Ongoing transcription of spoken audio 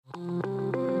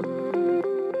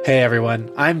Hey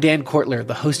everyone, I'm Dan Kortler,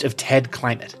 the host of TED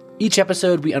Climate. Each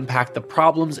episode, we unpack the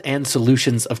problems and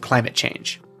solutions of climate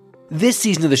change. This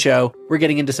season of the show, we're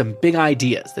getting into some big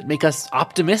ideas that make us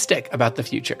optimistic about the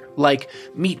future, like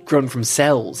meat grown from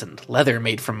cells and leather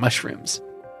made from mushrooms.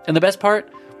 And the best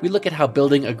part, we look at how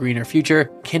building a greener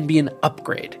future can be an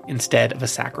upgrade instead of a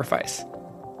sacrifice.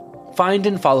 Find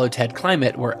and follow TED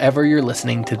Climate wherever you're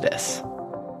listening to this.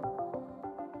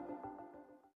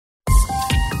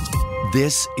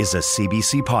 This is a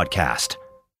CBC podcast.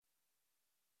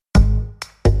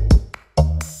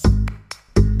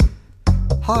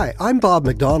 Hi, I'm Bob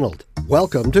McDonald.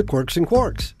 Welcome to Quirks and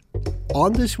Quarks.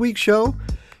 On this week's show,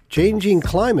 changing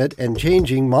climate and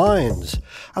changing minds.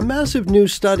 A massive new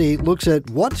study looks at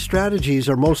what strategies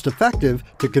are most effective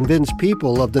to convince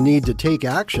people of the need to take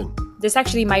action. This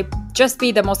actually might just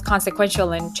be the most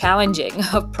consequential and challenging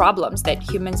of problems that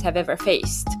humans have ever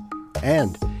faced.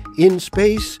 And in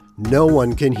space, no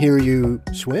one can hear you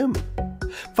swim.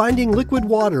 Finding liquid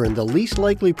water in the least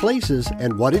likely places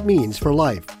and what it means for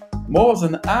life. More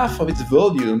than half of its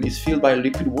volume is filled by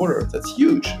liquid water. That's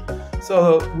huge.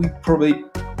 So we probably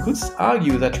could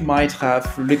argue that you might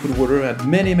have liquid water at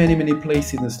many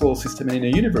places in the solar system and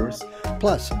in the universe.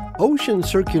 Plus, ocean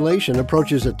circulation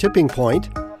approaches a tipping point.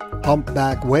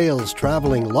 Humpback whales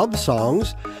traveling love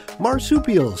songs.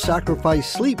 Marsupials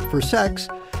sacrifice sleep for sex.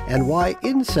 And why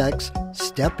insects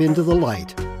step into the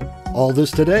light. All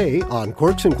this today on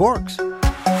Quirks and Quarks.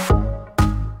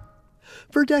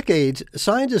 For decades,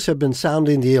 scientists have been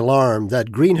sounding the alarm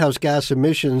that greenhouse gas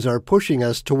emissions are pushing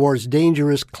us towards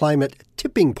dangerous climate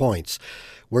tipping points,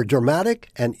 where dramatic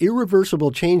and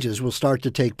irreversible changes will start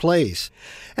to take place.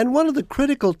 And one of the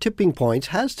critical tipping points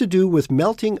has to do with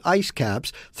melting ice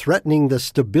caps threatening the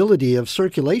stability of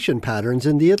circulation patterns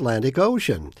in the Atlantic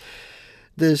Ocean.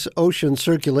 This ocean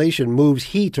circulation moves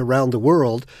heat around the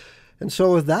world, and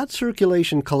so if that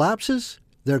circulation collapses,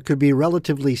 there could be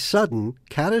relatively sudden,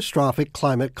 catastrophic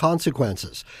climate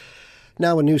consequences.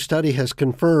 Now, a new study has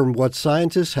confirmed what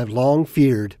scientists have long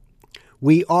feared.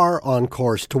 We are on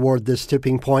course toward this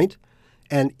tipping point,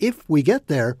 and if we get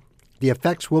there, the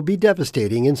effects will be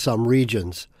devastating in some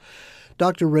regions.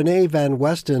 Dr. René van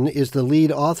Westen is the lead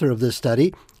author of this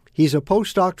study. He's a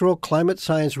postdoctoral climate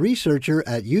science researcher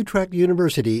at Utrecht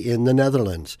University in the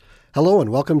Netherlands. Hello and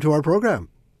welcome to our program.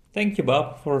 Thank you,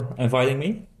 Bob, for inviting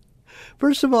me.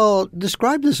 First of all,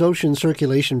 describe this ocean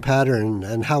circulation pattern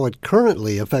and how it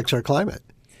currently affects our climate.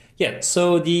 Yeah,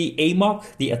 so the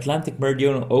AMOC, the Atlantic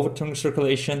Meridional Overturning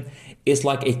Circulation, is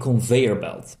like a conveyor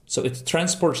belt. So it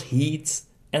transports heat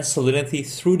and salinity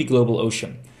through the global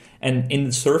ocean. And in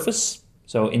the surface,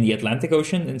 so in the Atlantic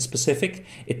Ocean in specific,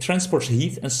 it transports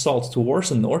heat and salt towards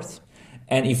the north,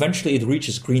 and eventually it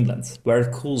reaches Greenland, where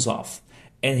it cools off.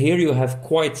 And here you have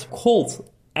quite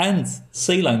cold and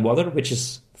saline water, which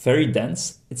is very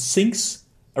dense. It sinks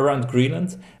around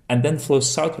Greenland and then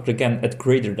flows southward again at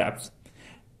greater depth.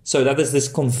 So that is this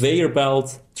conveyor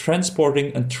belt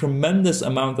transporting a tremendous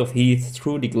amount of heat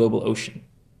through the global ocean.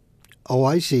 Oh,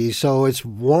 I see. So it's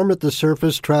warm at the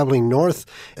surface, traveling north,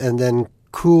 and then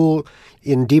cool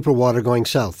in deeper water going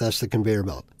south. That's the conveyor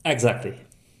belt. Exactly.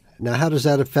 Now, how does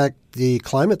that affect the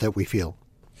climate that we feel?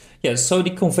 Yeah, so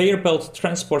the conveyor belt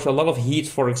transports a lot of heat,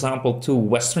 for example, to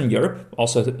Western Europe,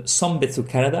 also some bit to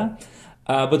Canada.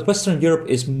 But Western Europe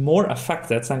is more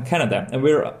affected than Canada, and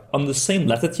we're on the same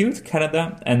latitude,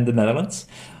 Canada and the Netherlands.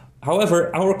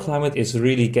 However, our climate is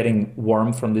really getting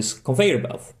warm from this conveyor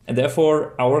belt, and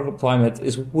therefore our climate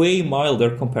is way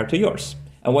milder compared to yours.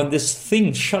 And when this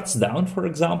thing shuts down, for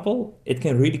example, it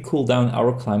can really cool down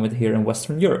our climate here in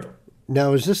Western Europe.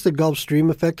 Now, is this the Gulf Stream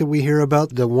effect that we hear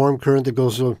about, the warm current that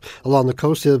goes along the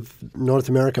coast of North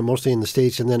America, mostly in the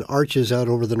States, and then arches out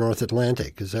over the North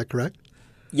Atlantic? Is that correct?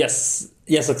 Yes,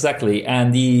 exactly.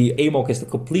 And the AMOC is the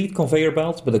complete conveyor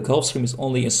belt, but the Gulf Stream is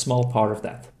only a small part of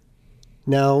that.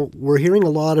 Now, we're hearing a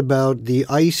lot about the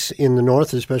ice in the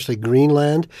north, especially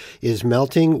Greenland, is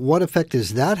melting. What effect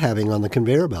is that having on the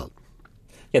conveyor belt?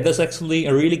 Yeah, that's actually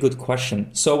a really good question.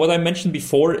 So what I mentioned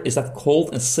before is that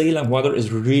cold and saline water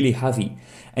is really heavy.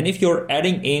 And if you're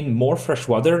adding in more fresh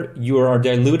water, you are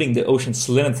diluting the ocean's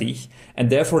salinity, and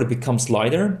therefore it becomes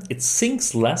lighter, it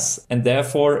sinks less, and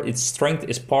therefore its strength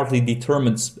is partly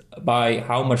determined by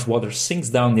how much water sinks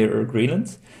down near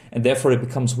Greenland, and therefore it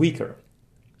becomes weaker.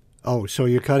 Oh, so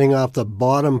you're cutting off the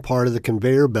bottom part of the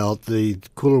conveyor belt, the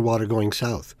cooler water going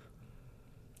south.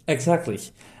 Exactly.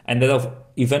 And that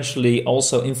eventually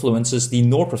also influences the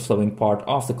northward flowing part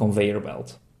of the conveyor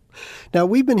belt. Now,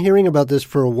 we've been hearing about this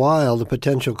for a while, the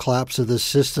potential collapse of this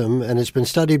system, and it's been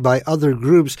studied by other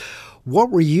groups. What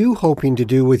were you hoping to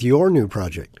do with your new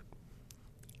project?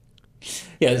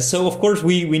 Yeah, so of course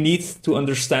we need to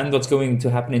understand what's going to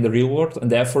happen in the real world,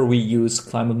 and therefore we use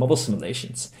climate model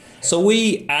simulations. So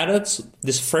we added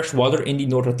this fresh water in the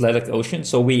North Atlantic Ocean,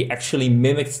 so we actually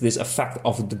mimicked this effect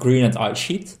of the Greenland ice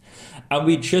sheet, and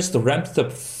we just ramped it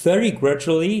up very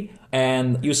gradually,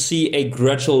 and you see a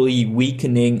gradually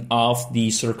weakening of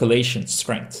the circulation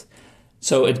strength.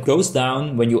 So it goes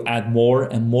down when you add more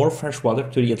and more fresh water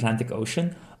to the Atlantic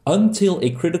Ocean, until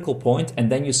a critical point,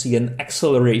 and then you see an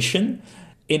acceleration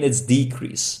in its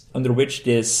decrease, under which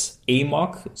this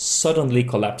AMOC suddenly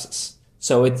collapses.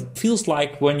 So it feels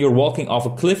like when you're walking off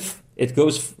a cliff, it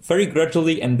goes very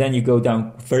gradually and then you go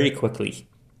down very quickly.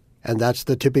 And that's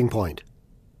the tipping point.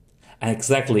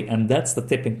 Exactly, and that's the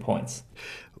tipping point.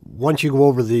 Once you go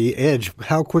over the edge,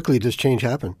 how quickly does change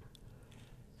happen?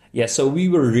 Yeah, so we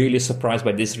were really surprised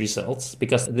by these results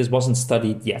because this wasn't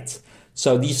studied yet.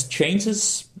 So these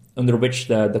changes under which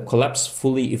the collapse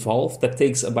fully evolved, that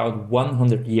takes about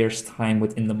 100 years' time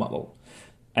within the model.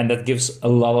 And that gives a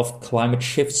lot of climate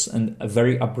shifts and a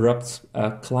very abrupt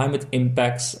climate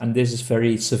impacts, and this is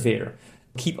very severe.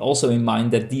 Keep also in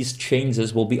mind that these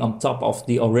changes will be on top of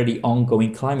the already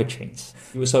ongoing climate change.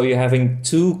 So you're having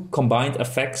two combined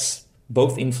effects,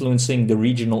 both influencing the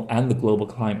regional and the global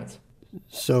climate.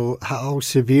 So how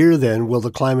severe then will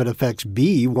the climate effects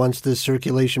be once this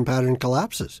circulation pattern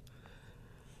collapses?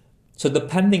 So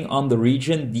depending on the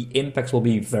region, the impacts will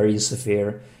be very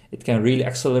severe. It can really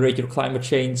accelerate your climate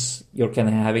change. You're kind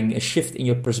of having a shift in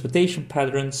your precipitation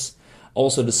patterns.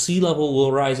 Also, the sea level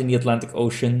will rise in the Atlantic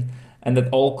Ocean. And that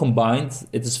all combined,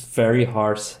 it is very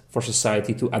hard for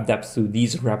society to adapt to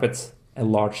these rapid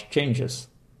and large changes.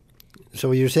 So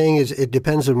what you're saying is it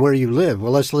depends on where you live.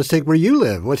 Well, let's take where you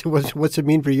live. What's it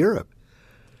mean for Europe?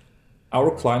 Our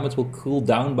climate will cool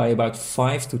down by about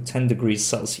 5 to 10 degrees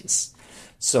Celsius.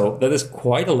 So that is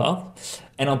quite a lot.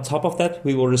 And on top of that,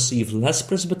 we will receive less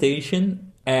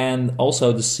precipitation, and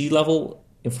also the sea level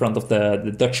in front of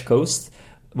the Dutch coast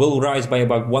will rise by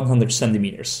about 100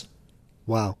 centimeters.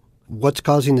 Wow. What's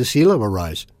causing the sea level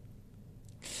rise?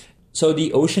 So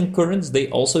the ocean currents, they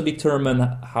also determine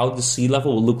how the sea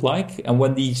level will look like. And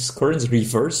when these currents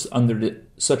reverse under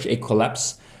such a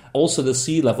collapse, also the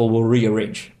sea level will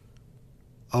rearrange.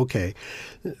 Okay.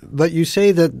 But you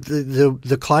say that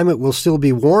the climate will still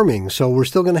be warming, so we're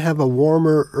still going to have a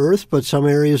warmer Earth, but some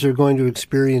areas are going to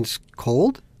experience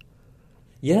cold?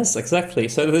 Yes, exactly.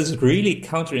 So it is really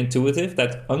counterintuitive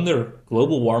that under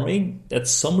global warming, that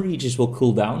some regions will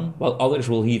cool down while others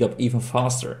will heat up even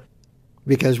faster.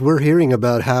 Because we're hearing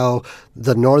about how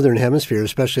the northern hemisphere,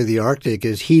 especially the Arctic,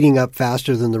 is heating up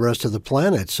faster than the rest of the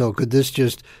planet. So could this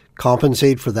just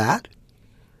compensate for that?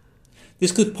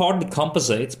 This could partly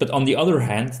compensate, but on the other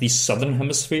hand, the southern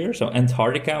hemisphere, so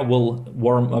Antarctica, will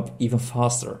warm up even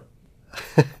faster.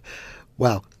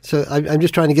 Wow. So I'm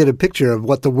just trying to get a picture of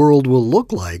what the world will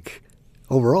look like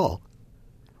overall.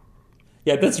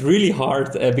 Yeah, that's really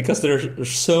hard because there's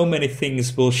so many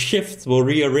things will shift, will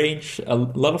rearrange, a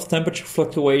lot of temperature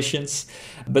fluctuations.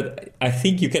 But I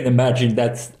think you can imagine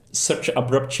that such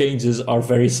abrupt changes are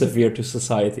very severe to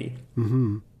society.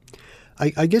 Mm-hmm.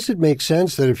 I guess it makes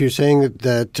sense that if you're saying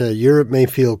that Europe may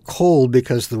feel cold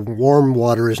because the warm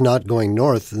water is not going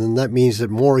north, then that means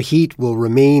that more heat will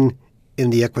remain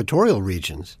in the equatorial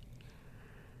regions.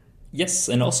 Yes,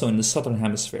 and also in the southern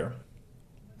hemisphere.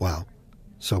 Wow.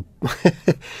 So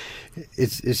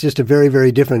it's just a very,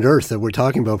 very different Earth that we're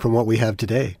talking about from what we have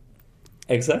today.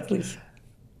 Exactly.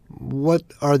 What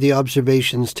are the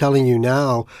observations telling you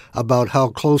now about how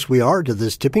close we are to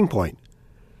this tipping point?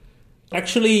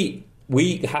 Actually,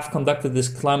 we have conducted this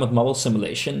climate model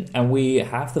simulation and we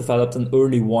have developed an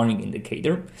early warning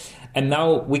indicator. And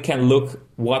now we can look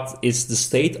what is the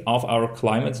state of our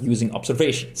climate using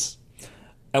observations.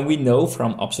 And we know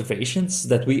from observations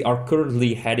that we are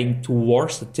currently heading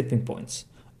towards the tipping point.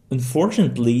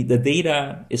 Unfortunately, the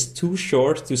data is too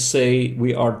short to say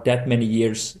we are that many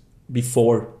years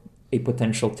before a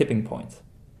potential tipping point.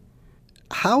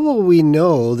 How will we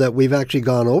know that we've actually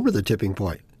gone over the tipping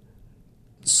point?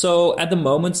 So at the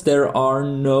moment, there are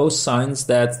no signs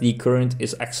that the current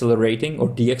is accelerating or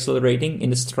deaccelerating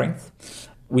in its strength.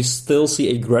 We still see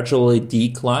a gradual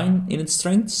decline in its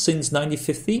strength since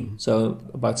 1950, so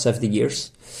about 70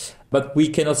 years. But we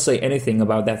cannot say anything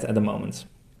about that at the moment.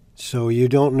 So you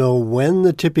don't know when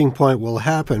the tipping point will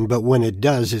happen, but when it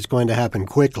does, it's going to happen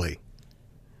quickly.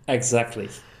 Exactly.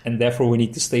 And therefore, we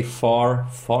need to stay far,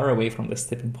 far away from this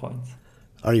tipping point.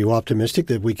 Are you optimistic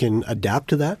that we can adapt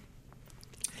to that?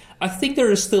 I think there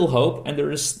is still hope, and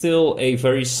there is still a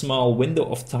very small window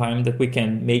of time that we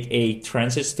can make a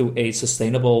transit to a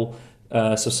sustainable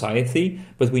society,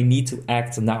 but we need to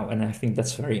act now, and I think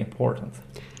that's very important.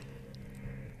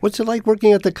 What's it like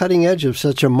working at the cutting edge of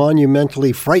such a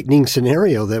monumentally frightening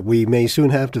scenario that we may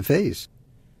soon have to face?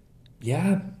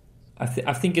 Yeah, I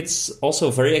think it's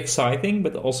also very exciting,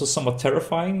 but also somewhat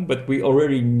terrifying. But we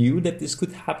already knew that this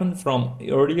could happen from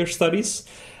earlier studies.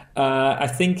 I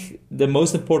think the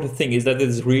most important thing is that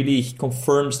it really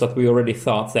confirms that we already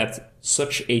thought that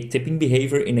such a tipping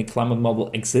behavior in a climate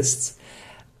model exists.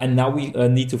 And now we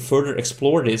need to further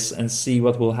explore this and see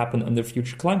what will happen under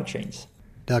future climate change.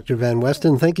 Dr. Van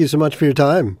Westen, thank you so much for your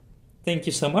time. Thank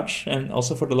you so much, and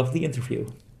also for the lovely interview.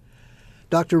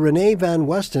 Dr. René van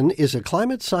Westen is a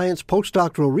climate science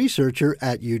postdoctoral researcher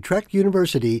at Utrecht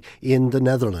University in the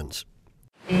Netherlands.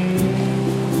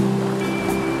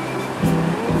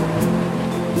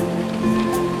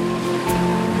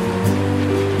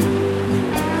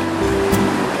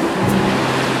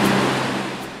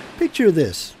 Picture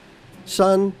this: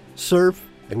 sun, surf,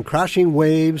 and crashing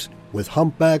waves with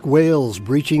humpback whales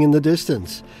breaching in the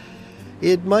distance.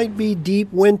 It might be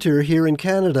deep winter here in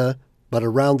Canada, but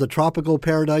around the tropical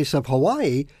paradise of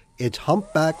Hawaii, it's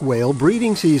humpback whale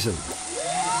breeding season.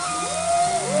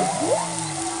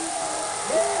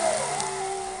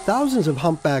 Thousands of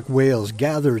humpback whales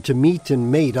gather to meet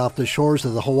and mate off the shores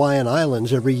of the Hawaiian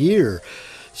Islands every year.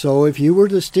 So if you were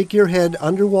to stick your head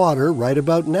underwater right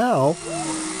about now,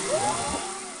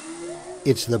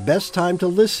 it's the best time to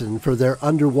listen for their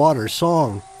underwater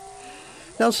song.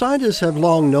 Now, scientists have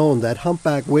long known that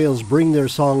humpback whales bring their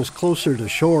songs closer to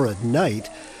shore at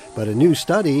night, but a new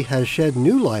study has shed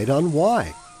new light on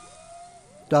why.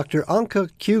 Dr. Anke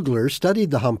Kuegler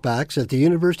studied the humpbacks at the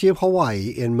University of Hawaii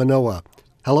in Manoa.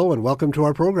 Hello and welcome to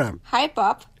our program. Hi,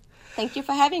 Bob. Thank you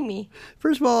for having me.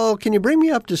 First of all, can you bring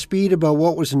me up to speed about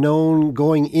what was known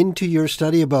going into your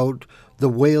study about the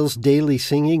whales' daily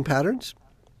singing patterns?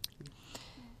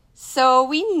 So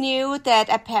we knew that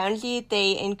apparently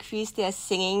they increase their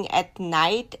singing at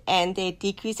night and they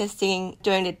decrease their singing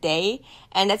during the day.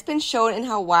 And that's been shown in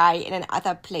Hawaii and in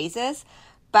other places,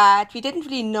 but we didn't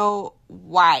really know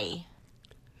why.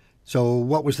 So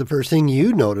what was the first thing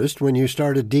you noticed when you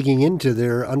started digging into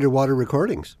their underwater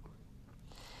recordings?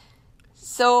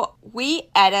 So we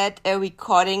added a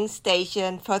recording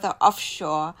station further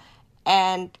offshore,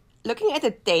 and looking at the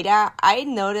data, I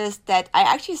noticed that I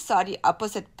actually saw the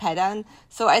opposite pattern.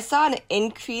 So I saw an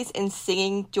increase in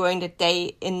singing during the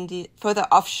day in the further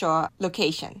offshore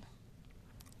location.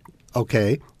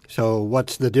 Okay, so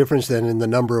what's the difference then in the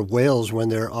number of whales when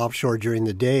they're offshore during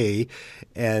the day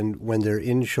and when they're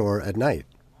inshore at night?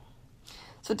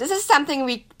 So this is something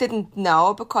we didn't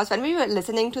know, because when we were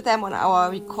listening to them on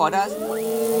our recorders,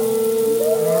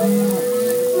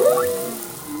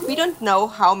 we don't know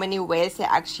how many whales there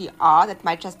actually are. That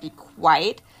might just be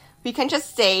quiet. We can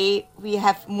just say we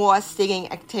have more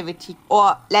singing activity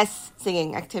or less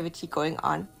singing activity going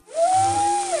on.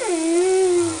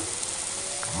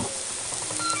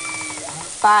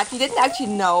 But we didn't actually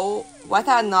know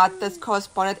whether or not this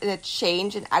corresponded in a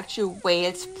change in actual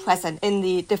whales present in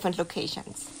the different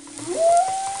locations.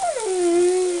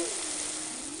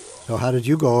 So how did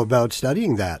you go about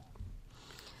studying that?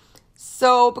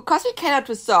 So because we cannot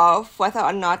resolve whether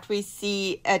or not we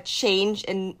see a change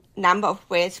in number of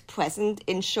whales present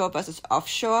inshore versus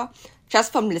offshore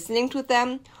just from listening to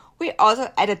them, we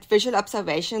also added visual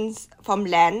observations from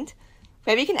land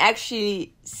where we can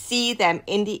actually see them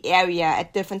in the area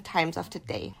at different times of the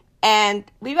day. And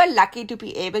we were lucky to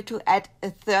be able to add a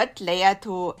third layer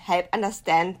to help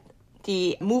understand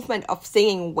the movement of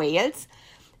singing whales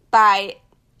by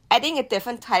adding a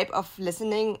different type of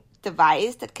listening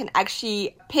device that can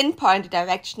actually pinpoint the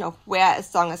direction of where a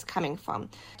song is coming from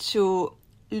to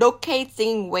locate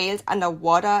singing whales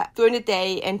underwater during the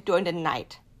day and during the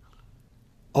night.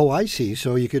 Oh, I see.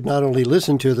 So you could not only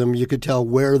listen to them, you could tell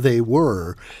where they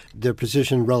were, their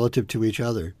position relative to each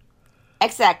other.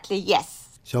 Exactly,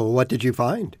 yes. So what did you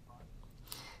find?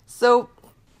 So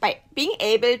by being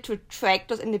able to track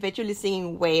those individually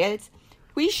singing whales,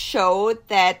 we showed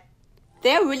that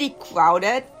they're really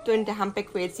crowded during the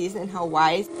humpback whale season in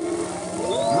Hawaii.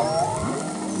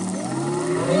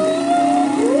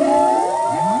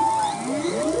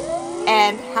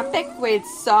 And humpback whale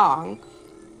song,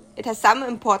 it has some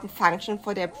important function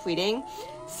for their breeding.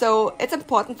 So it's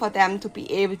important for them to be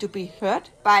able to be heard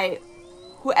by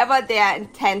whoever they are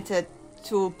intended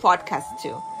to broadcast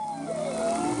to.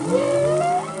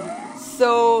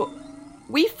 So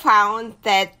we found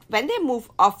that when they move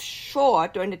offshore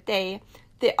during the day,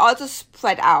 they also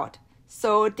spread out.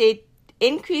 So they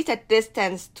increase their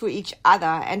distance to each other.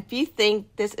 And we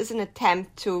think this is an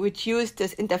attempt to reduce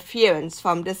this interference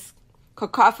from this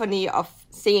cacophony of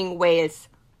singing whales.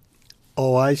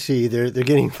 Oh, I see. They're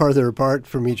getting farther apart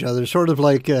from each other, sort of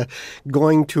like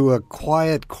going to a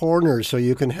quiet corner so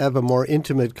you can have a more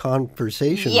intimate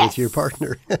conversation with your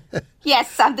partner. Yes,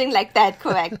 something like that,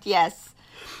 correct, yes.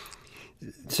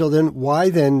 So then why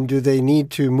then do they need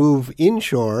to move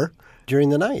inshore during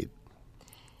the night?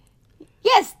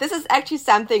 Yes, this is actually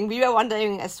something we were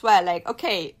wondering as well. Like,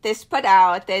 okay, they spread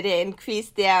out, they increase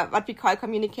their what we call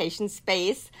communication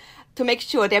space to make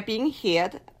sure they're being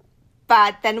heard.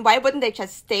 But then why wouldn't they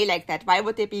just stay like that? Why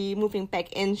would they be moving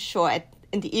back inshore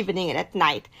in the evening and at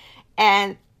night?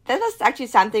 And that was actually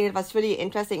something that was really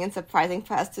interesting and surprising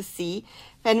for us to see.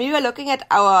 When we were looking at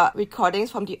our recordings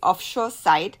from the offshore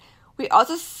side, we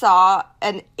also saw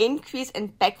an increase in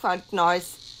background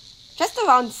noise just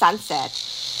around sunset.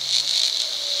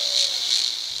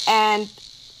 And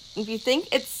we think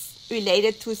it's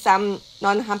related to some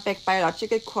non-humpback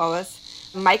biological corals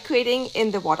migrating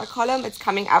in the water column. It's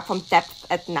coming up from depth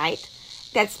at night.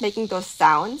 That's making those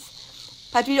sounds.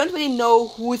 But we don't really know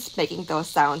who's making those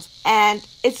sounds. And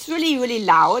it's really, really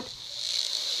loud.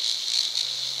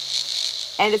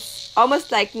 And it's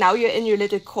almost like now you're in your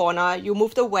little corner. You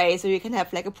moved away so you can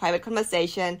have like a private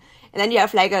conversation. And then you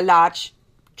have like a large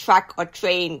truck or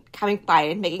train coming by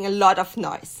and making a lot of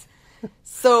noise.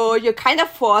 So you're kind of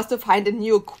forced to find a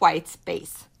new quiet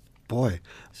space. Boy.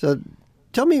 So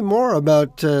tell me more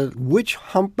about which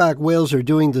humpback whales are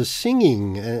doing the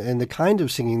singing and the kind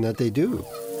of singing that they do.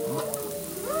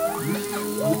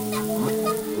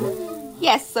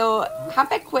 Yes, so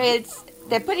humpback whales,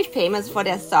 they're pretty famous for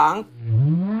their song,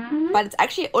 but it's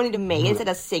actually only the males that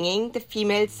are singing. The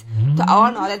females, to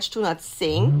our knowledge, do not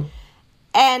sing.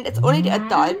 And it's only the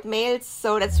adult males,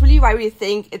 so that's really why we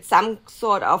think it's some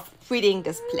sort of breeding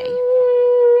display.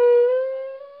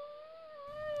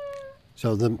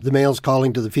 So the males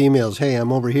calling to the females, hey,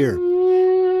 I'm over here.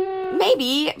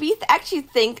 Maybe. We actually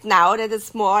think now that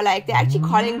it's more like they're actually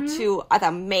calling to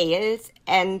other males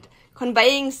and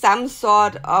conveying some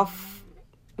sort of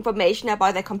information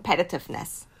about their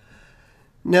competitiveness.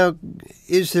 Now,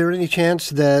 is there any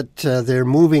chance that their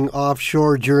moving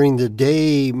offshore during the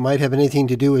day might have anything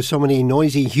to do with so many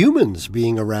noisy humans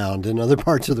being around in other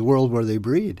parts of the world where they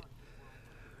breed?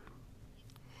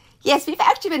 Yes, we've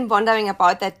actually been wondering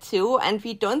about that too, and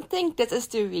we don't think this is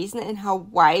the reason in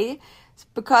Hawaii,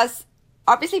 because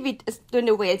obviously during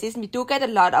the whale season we do get a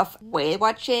lot of whale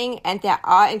watching, and there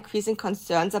are increasing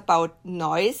concerns about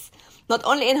noise, not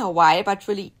only in Hawaii but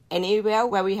really anywhere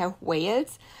where we have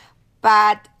whales.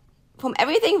 But from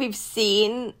everything we've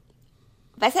seen,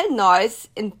 vessel noise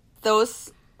in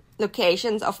those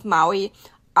locations of Maui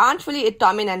aren't really a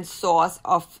dominant source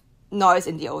of noise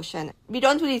in the ocean. We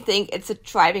don't really think it's a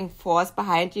driving force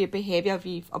behind the behavior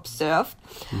we've observed.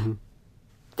 Mm-hmm.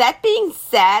 That being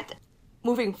said,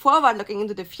 moving forward, looking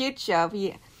into the future,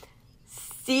 we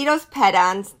see those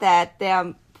patterns that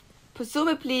they're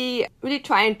presumably really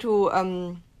trying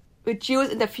to reduce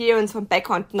interference from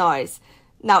background noise.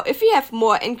 Now, if we have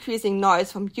more increasing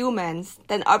noise from humans,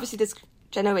 then obviously this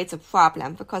generates a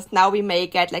problem, because now we may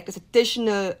get like this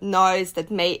additional noise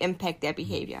that may impact their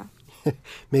behavior.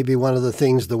 Maybe one of the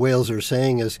things the whales are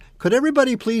saying is, could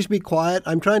everybody please be quiet?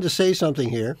 I'm trying to say something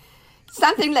here.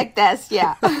 Something like this,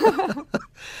 yeah.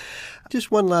 Just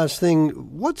one last thing.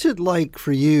 What's it like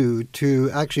for you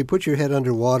to actually put your head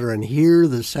underwater and hear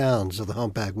the sounds of the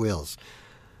humpback whales?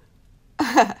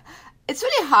 It's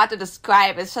really hard to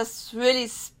describe. It's just really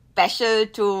special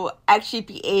to actually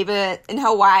be able, in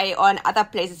Hawaii or in other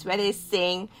places where they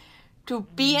sing, to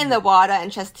be in the water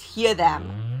and just hear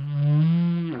them.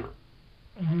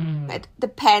 It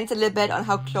depends a little bit on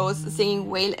how close the singing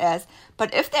whale is.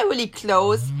 But if they're really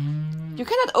close, you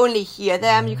can not only hear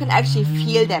them, you can actually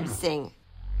feel them sing.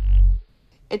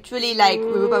 It really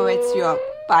reverberates your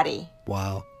body.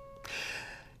 Wow.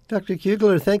 Dr.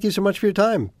 Kuegler, thank you so much for your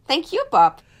time. Thank you,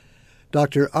 Bob.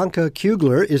 Dr. Anke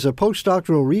Kuegler is a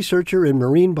postdoctoral researcher in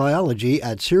marine biology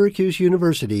at Syracuse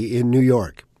University in New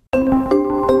York.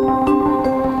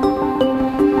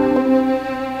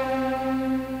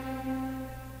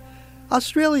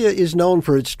 Australia is known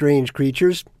for its strange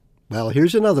creatures. Well,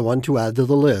 here's another one to add to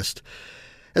the list.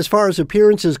 As far as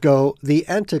appearances go, the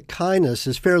Antechinus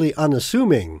is fairly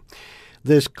unassuming.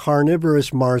 This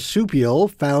carnivorous marsupial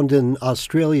found in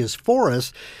Australia's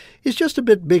forests is just a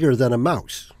bit bigger than a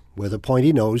mouse, with a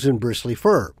pointy nose and bristly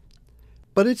fur.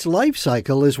 But its life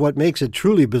cycle is what makes it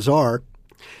truly bizarre.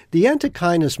 The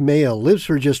Antechinus male lives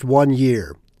for just 1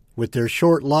 year, with their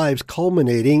short lives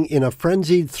culminating in a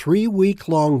frenzied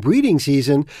 3-week-long breeding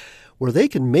season where they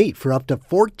can mate for up to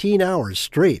 14 hours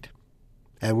straight.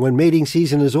 And when mating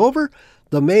season is over,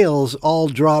 The males all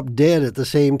drop dead at the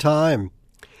same time.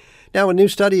 Now, a new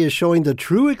study is showing the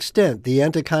true extent the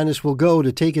Antechinus will go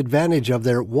to take advantage of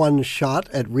their one shot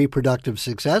at reproductive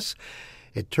success.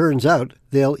 It turns out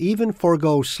they'll even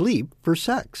forego sleep for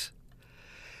sex.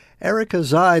 Erika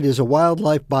Zaid is a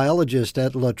wildlife biologist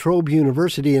at Trobe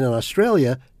University in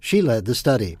Australia. She led the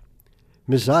study.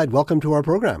 Ms. Zaid, welcome to our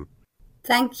program.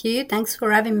 Thank you. Thanks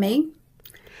for having me.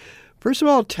 First of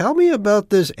all, tell me about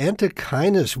this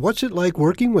Antechinus. What's it like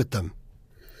working with them?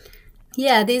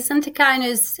 Yeah, these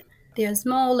Antechinus, they're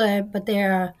smaller, but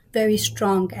they're a very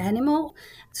strong animal.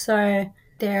 So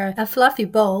they're a fluffy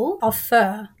ball of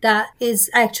fur that is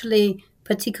actually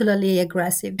particularly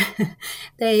aggressive.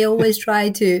 They always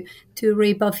try to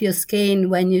rip off your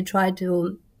skin when you try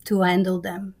to handle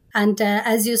them. And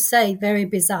as you say, very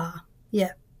bizarre.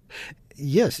 Yeah.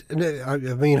 Yes. I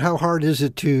mean, how hard is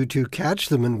it to catch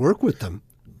them and work with them?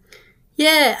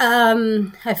 Yeah,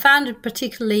 I found it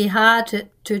particularly hard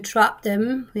to trap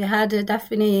them. We had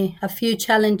definitely a few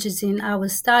challenges in our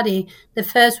study. The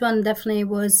first one definitely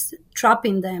was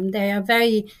trapping them. They are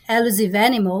very elusive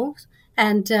animals,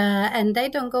 and they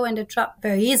don't go in the trap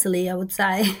very easily, I would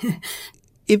say.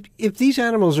 If these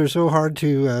animals are so hard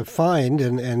to find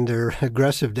and they're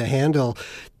aggressive to handle,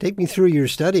 take me through your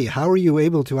study. How are you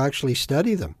able to actually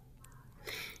study them?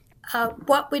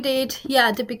 What we did,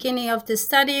 at the beginning of the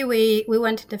study, we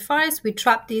went to the forest, we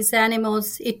trapped these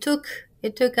animals. It took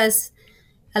us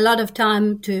a lot of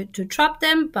time to trap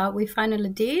them, but we finally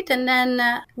did. And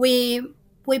then we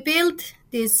built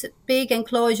these big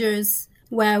enclosures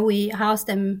where we housed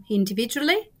them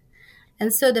individually.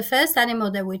 And so the first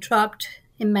animal that we trapped,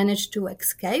 it managed to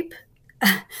escape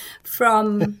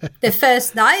from the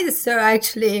first night. So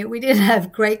actually, we didn't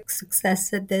have great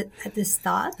success at the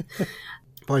start.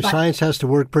 Boy, science has to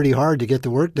work pretty hard to get the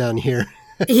work done here.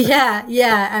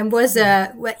 and was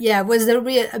a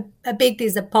big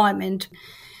disappointment.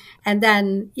 And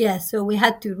then so we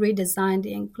had to redesign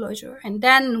the enclosure. And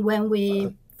then when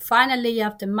we finally,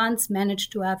 after months,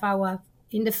 managed to have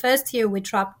in the first year we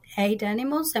trapped 8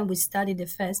 animals and we studied the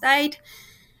first 8.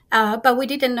 But we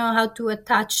didn't know how to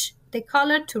attach the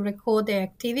collar to record their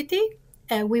activity.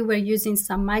 We were using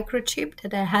some microchip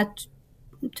that I had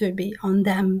to be on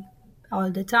them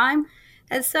all the time.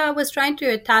 And so I was trying to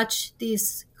attach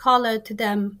this collar to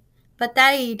them, but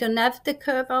they don't have the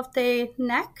curve of their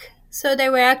neck. So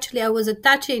I was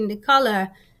attaching the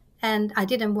collar and I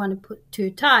didn't want to put too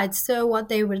tight. So what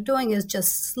they were doing is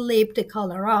just slip the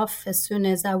collar off as soon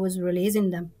as I was releasing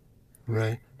them.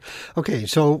 Right. Okay,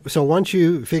 so once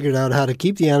you figured out how to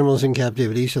keep the animals in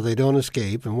captivity so they don't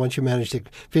escape, and once you managed to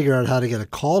figure out how to get a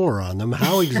collar on them,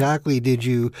 how exactly did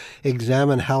you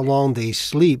examine how long they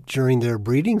sleep during their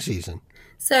breeding season?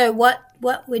 So what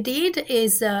we did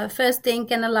is first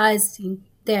thing analyzing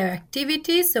their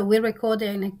activity. So we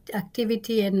recorded an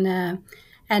activity and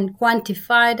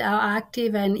quantified how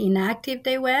active and inactive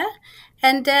they were.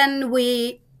 And then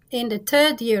in the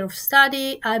third year of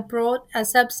study, I brought a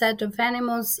subset of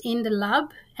animals in the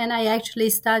lab and I actually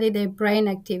studied their brain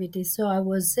activity. So I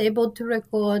was able to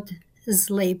record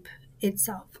sleep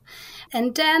itself.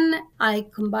 And then I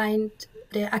combined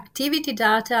the activity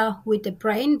data with the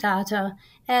brain data.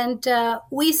 And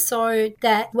we saw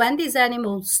that when these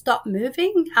animals stop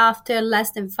moving, after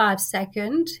less than 5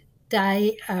 seconds,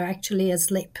 they are actually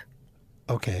asleep.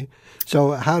 Okay.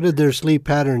 So how did their sleep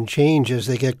pattern change as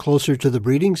they get closer to the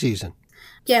breeding season?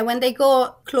 Yeah, when they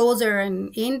go closer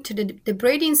and into the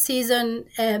breeding season,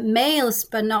 males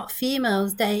but not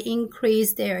females, they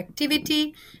increase their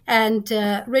activity and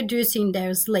reducing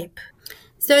their sleep.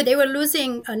 So they were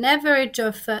losing an average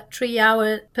of 3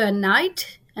 hours per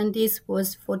night, and this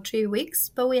was for 3 weeks.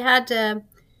 But we had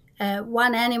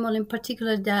one animal in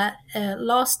particular that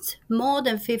lost more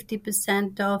than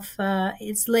 50% of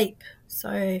its sleep.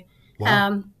 So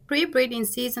wow. Pre-breeding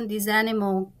season, this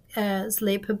animal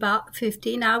sleep about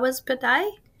 15 hours per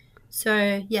day.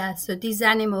 So this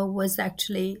animal was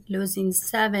actually losing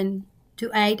 7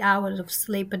 to 8 hours of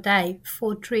sleep a day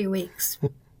for 3 weeks.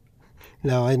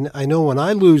 Now, I know when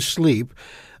I lose sleep,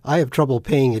 I have trouble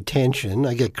paying attention.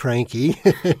 I get cranky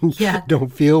and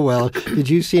don't feel well. Did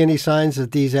you see any signs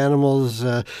that these animals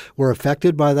were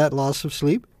affected by that loss of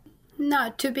sleep?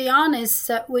 No, to be honest,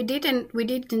 we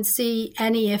didn't see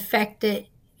any effect that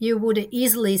you would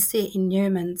easily see in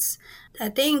humans. I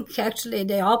think actually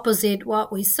the opposite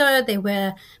what we saw. They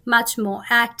were much more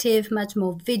active, much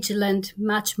more vigilant,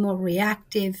 much more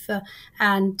reactive.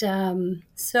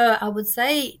 So I would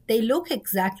say they look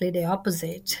exactly the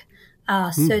opposite.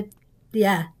 So,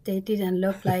 they didn't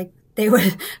look like they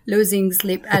were losing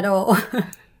sleep at all.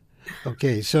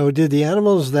 Okay, so did the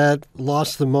animals that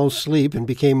lost the most sleep and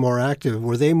became more active,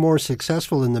 were they more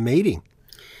successful in the mating?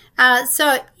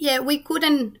 We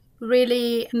couldn't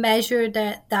really measure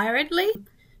that directly.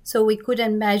 So we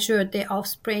couldn't measure the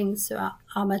offspring, so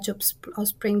how much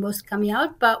offspring was coming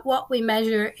out. But what we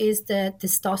measure is the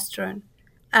testosterone.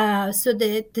 So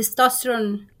the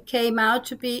testosterone came out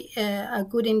to be a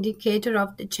good indicator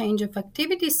of the change of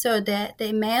activity. So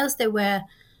the males that were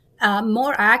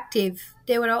more active,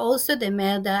 they were also the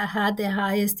male that had the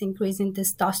highest increase in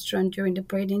testosterone during the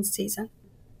breeding season.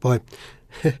 Boy,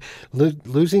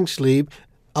 losing sleep,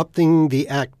 upping the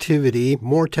activity,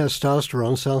 more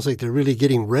testosterone, sounds like they're really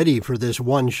getting ready for this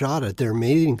one shot at their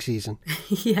mating season.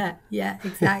 Yeah,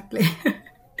 exactly.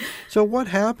 So what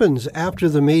happens after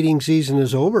the mating season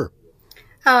is over?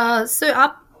 So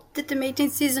after the mating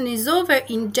season is over,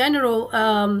 in general,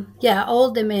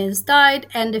 all the males died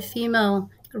and the female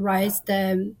raised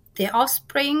the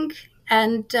offspring.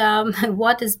 And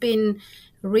what has been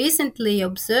recently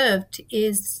observed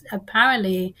is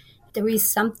apparently there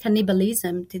is some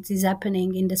cannibalism that is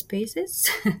happening in the species.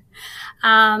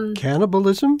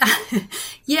 Cannibalism?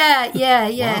 Yeah.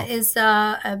 Wow. It's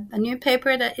a new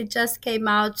paper that it just came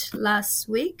out last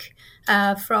week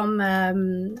from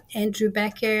Andrew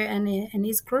Becker and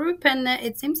his group. And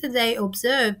it seems that they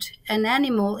observed an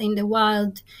animal in the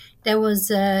wild that was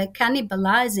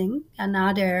cannibalizing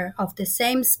another of the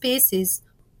same species.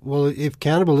 Well, if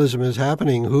cannibalism is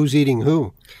happening, who's eating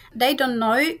who? They don't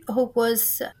know who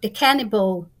was the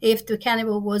cannibal, if the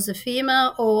cannibal was a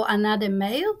female or another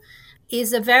male.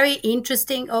 Is a very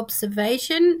interesting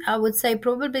observation. I would say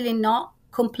probably not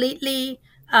completely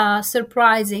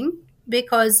surprising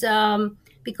because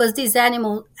these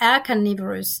animals are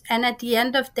carnivorous. And at the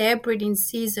end of their breeding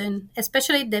season,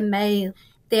 especially the male,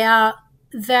 they are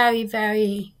very,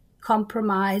 very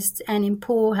compromised and in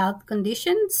poor health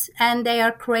conditions, and they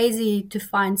are crazy to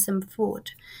find some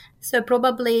food. So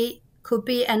probably could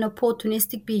be an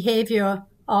opportunistic behavior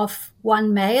of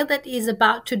one male that is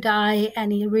about to die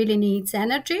and he really needs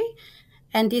energy.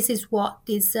 And this is what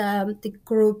this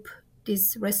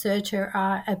researcher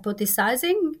are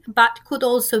hypothesizing, but could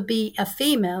also be a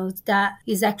female that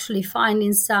is actually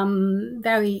finding some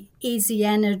very easy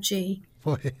energy.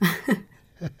 Boy,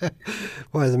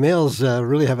 the males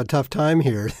really have a tough time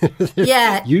here.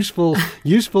 Yeah. Useful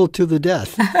to the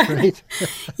death, right?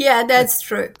 Yeah, that's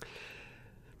true.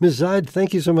 Ms. Zaid,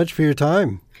 thank you so much for your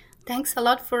time. Thanks a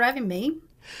lot for having me.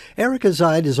 Erika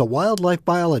Zaid is a wildlife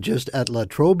biologist at La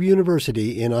Trobe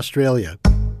University in Australia.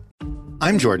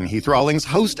 I'm Jordan Heath Rawlings,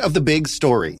 host of The Big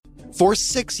Story. For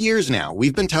 6 years now,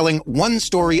 we've been telling one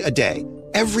story a day,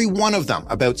 every one of them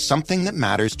about something that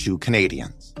matters to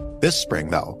Canadians. This spring,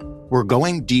 though, we're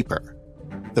going deeper.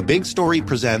 The Big Story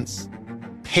presents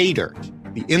Pay Dirt,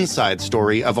 the inside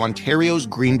story of Ontario's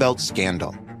Greenbelt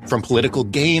scandal. From political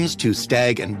games to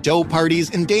stag and doe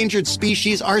parties, endangered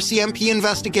species, RCMP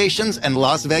investigations, and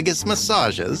Las Vegas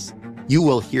massages, you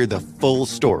will hear the full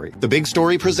story. The Big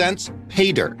Story presents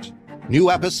Pay Dirt. New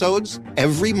episodes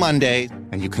every Monday,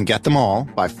 and you can get them all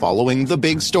by following The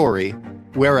Big Story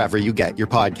wherever you get your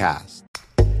podcasts.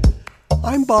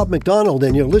 I'm Bob McDonald,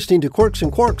 and you're listening to Quirks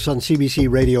and Quarks on CBC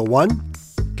Radio 1.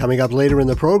 Coming up later in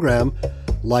the program,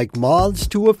 like moths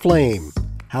to a flame,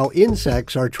 how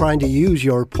insects are trying to use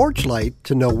your porch light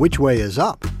to know which way is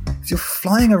up. If you're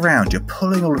flying around, you're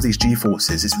pulling all of these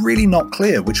G-forces, it's really not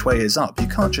clear which way is up. You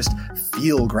can't just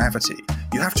feel gravity.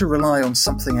 You have to rely on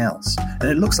something else. And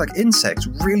it looks like insects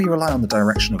really rely on the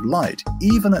direction of light,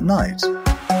 even at night.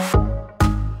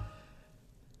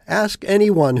 Ask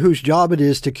anyone whose job it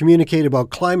is to communicate about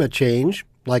climate change,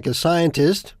 like a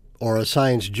scientist or a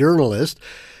science journalist,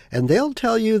 and they'll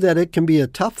tell you that it can be a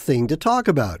tough thing to talk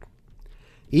about.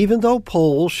 Even though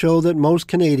polls show that most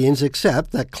Canadians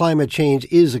accept that climate change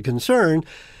is a concern,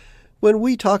 when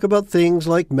we talk about things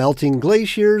like melting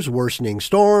glaciers, worsening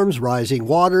storms, rising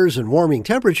waters, and warming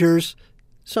temperatures,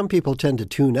 some people tend to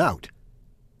tune out,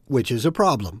 which is a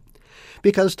problem.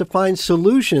 Because to find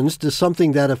solutions to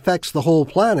something that affects the whole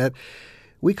planet,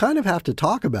 we kind of have to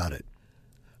talk about it.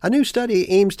 A new study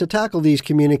aims to tackle these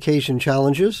communication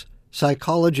challenges.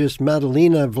 Psychologist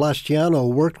Madalina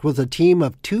Vlasceanu worked with a team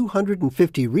of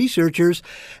 250 researchers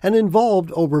and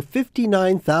involved over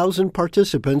 59,000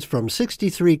 participants from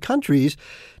 63 countries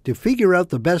to figure out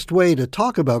the best way to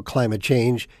talk about climate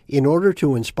change in order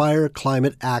to inspire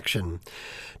climate action.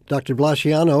 Dr.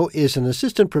 Vlasceanu is an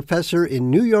assistant professor in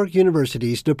New York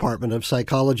University's Department of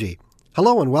Psychology.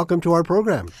 Hello and welcome to our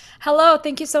program. Hello,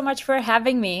 thank you so much for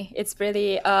having me. It's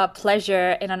really a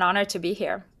pleasure and an honor to be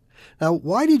here. Now,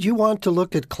 why did you want to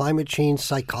look at climate change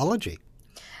psychology?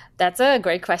 That's a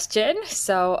great question.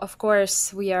 So, of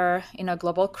course, we are in a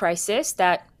global crisis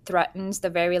that threatens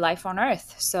the very life on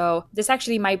Earth. So this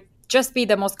actually might just be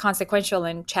the most consequential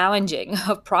and challenging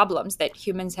of problems that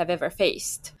humans have ever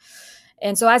faced.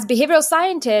 And so as behavioral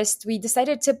scientists, we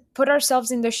decided to put ourselves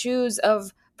in the shoes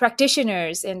of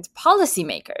practitioners and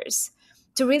policymakers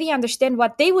to really understand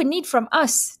what they would need from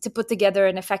us to put together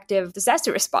an effective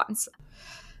disaster response.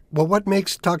 Well, what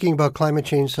makes talking about climate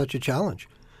change such a challenge?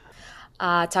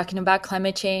 Talking about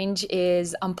climate change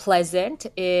is unpleasant.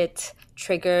 It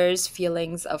triggers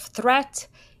feelings of threat.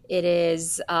 It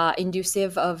is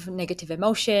inducive of negative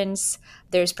emotions.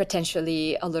 There's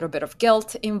potentially a little bit of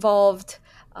guilt involved,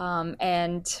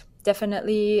 and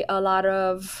definitely a lot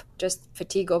of just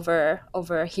fatigue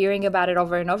over hearing about it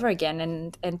over and over again,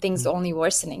 and things only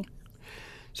worsening.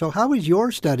 So how is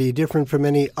your study different from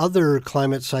any other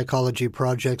climate psychology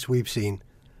projects we've seen?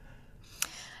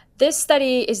 This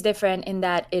study is different in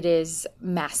that it is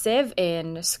massive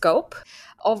in scope,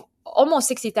 of almost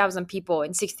 60,000 people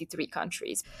in 63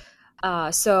 countries.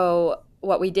 So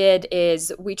what we did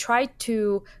is we tried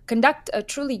to conduct a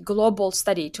truly global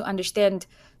study to understand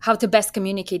how to best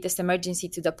communicate this emergency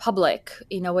to the public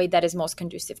in a way that is most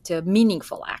conducive to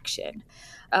meaningful action.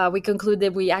 We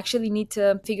concluded we actually need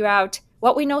to figure out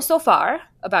what we know so far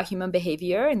about human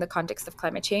behavior in the context of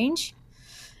climate change,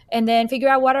 and then figure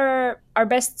out what are our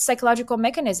best psychological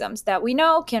mechanisms that we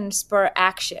know can spur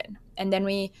action. And then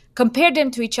we compared them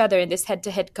to each other in this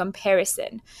head-to-head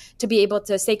comparison to be able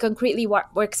to say concretely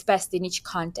what works best in each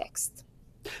context.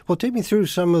 Well, take me through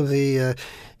some of the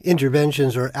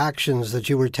interventions or actions that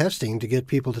you were testing to get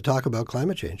people to talk about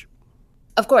climate change.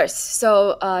 Of course.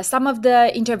 So some of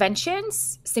the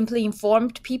interventions simply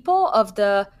informed people of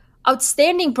the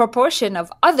outstanding proportion of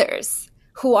others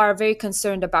who are very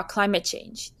concerned about climate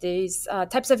change. These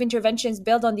types of interventions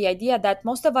build on the idea that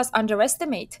most of us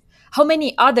underestimate how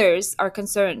many others are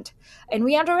concerned. And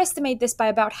we underestimate this by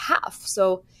about half.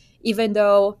 So even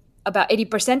though about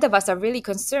 80% of us are really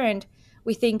concerned,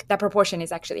 we think that proportion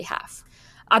is actually half.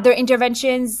 Other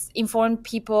interventions inform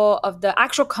people of the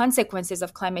actual consequences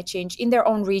of climate change in their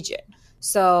own region.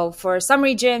 So for some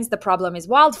regions, the problem is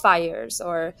wildfires,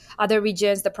 or other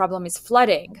regions, the problem is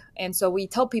flooding. And so we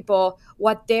tell people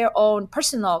what their own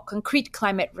personal, concrete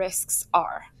climate risks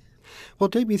are. Well,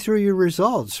 take me through your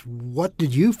results. What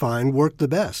did you find worked the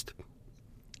best?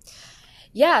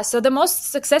 Yeah, so the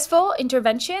most successful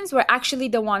interventions were actually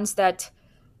the ones that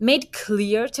made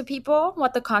clear to people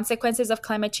what the consequences of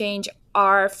climate change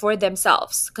are for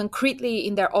themselves, concretely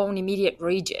in their own immediate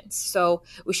regions. So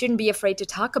we shouldn't be afraid to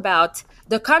talk about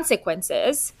the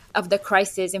consequences of the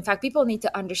crisis. In fact, people need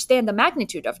to understand the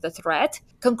magnitude of the threat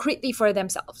concretely for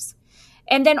themselves.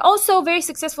 And then also very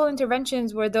successful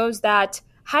interventions were those that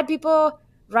had people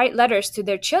write letters to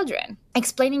their children,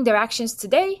 explaining their actions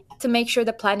today to make sure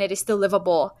the planet is still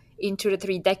livable in 2 to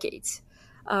 3 decades.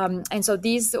 And so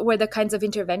these were the kinds of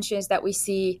interventions that we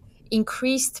see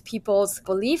increased people's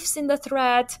beliefs in the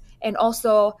threat and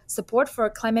also support for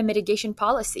climate mitigation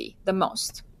policy the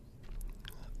most.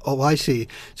 Oh, I see.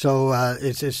 So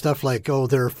it's stuff like,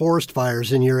 there are forest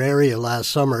fires in your area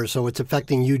last summer, so it's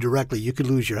affecting you directly. You could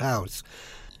lose your house.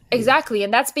 Exactly.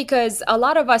 And that's because a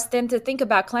lot of us tend to think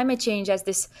about climate change as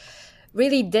this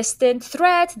really distant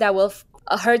threat that will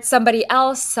hurt somebody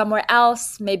else, somewhere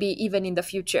else, maybe even in the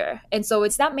future. And so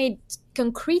it's not made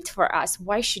concrete for us.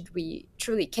 Why should we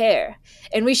truly care?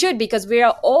 And we should, because we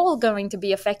are all going to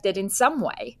be affected in some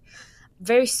way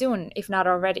very soon, if not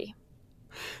already.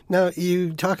 Now,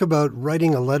 you talk about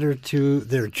writing a letter to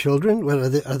their children. What,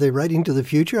 are they writing to the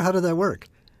future? How did that work?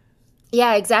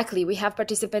 Yeah, exactly. We have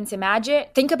participants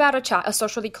think about a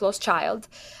socially close child,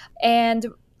 and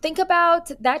think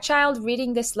about that child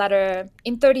reading this letter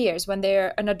in 30 years when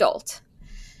they're an adult.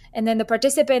 And then the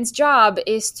participant's job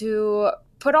is to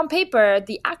put on paper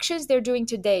the actions they're doing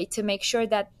today to make sure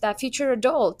that that future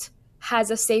adult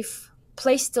has a safe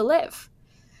place to live.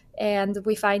 And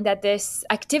we find that this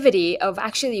activity of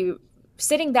actually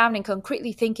sitting down and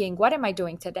concretely thinking, what am I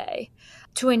doing today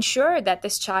to ensure that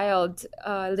this child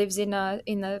lives in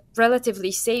a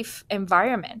relatively safe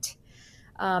environment?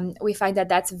 We find that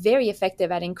that's very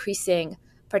effective at increasing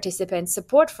participants'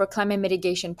 support for climate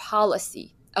mitigation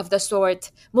policy of the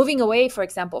sort, moving away, for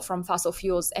example, from fossil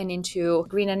fuels and into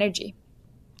green energy.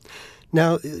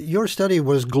 Now, your study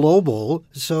was global,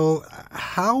 so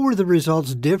how were the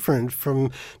results different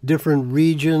from different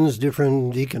regions,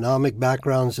 different economic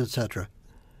backgrounds, etc.?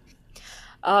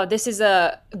 This is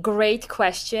a great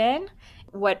question.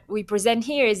 What we present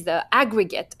here is the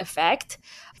aggregate effect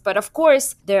But of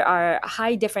course, there are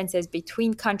high differences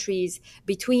between countries,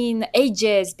 between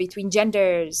ages, between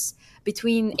genders,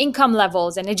 between income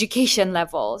levels and education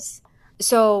levels.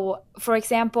 So, for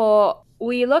example,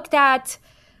 we looked at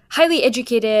highly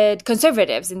educated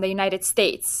conservatives in the United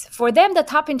States. For them, the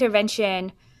top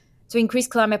intervention to increase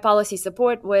climate policy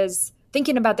support was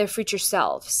thinking about their future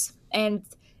selves. And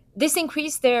this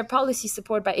increased their policy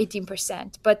support by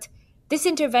 18%. But this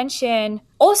intervention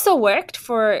also worked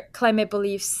for climate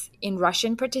beliefs in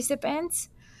Russian participants.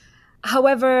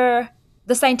 However,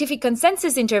 the scientific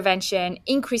consensus intervention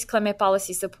increased climate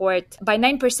policy support by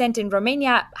 9% in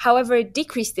Romania. However, it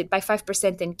decreased it by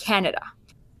 5% in Canada.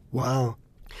 Wow.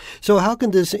 So how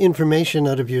can this information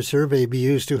out of your survey be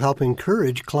used to help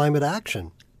encourage climate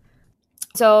action?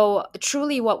 So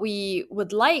truly what we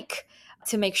would like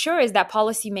to make sure is that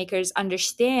policymakers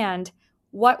understand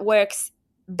what works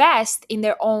best in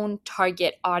their own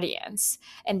target audience.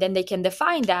 And then they can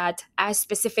define that as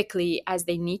specifically as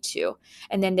they need to.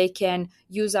 And then they can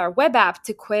use our web app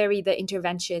to query the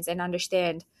interventions and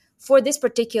understand for this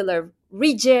particular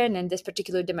region and this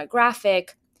particular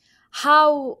demographic,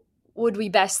 how would we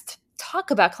best talk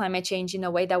about climate change in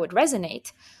a way that would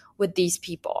resonate with these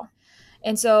people?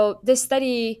 And so this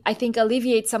study, I think,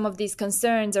 alleviates some of these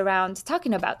concerns around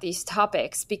talking about these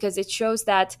topics because it shows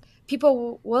that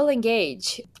people will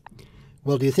engage.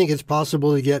 Well, do you think it's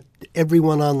possible to get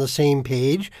everyone on the same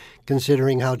page,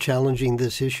 considering how challenging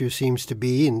this issue seems to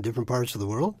be in different parts of the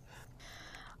world?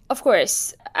 Of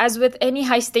course, as with any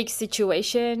high-stakes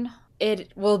situation,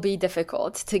 it will be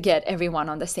difficult to get everyone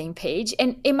on the same page.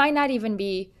 And it might not even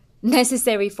be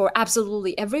necessary for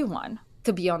absolutely everyone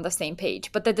to be on the same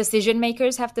page. But the decision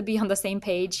makers have to be on the same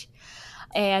page.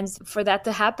 And for that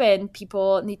to happen,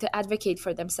 people need to advocate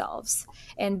for themselves.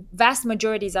 And vast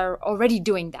majorities are already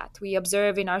doing that. We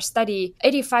observe in our study,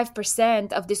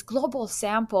 85% of this global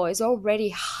sample is already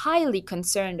highly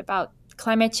concerned about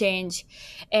climate change.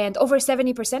 And over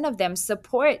 70% of them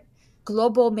support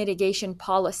global mitigation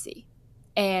policy.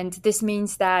 And this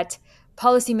means that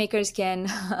policymakers can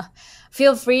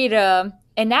feel free to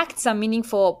enact some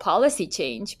meaningful policy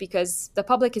change because the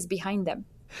public is behind them.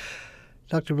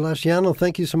 Dr. Vlasceanu,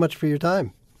 thank you so much for your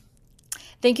time.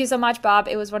 Thank you so much, Bob.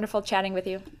 It was wonderful chatting with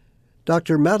you.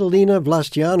 Dr. Madalina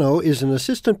Vlasceanu is an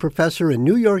assistant professor in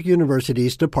New York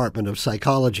University's Department of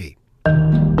Psychology.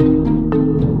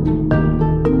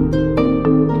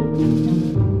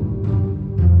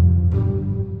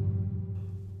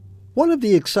 One of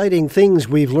the exciting things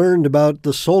we've learned about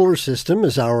the solar system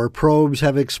as our probes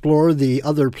have explored the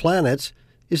other planets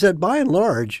is that by and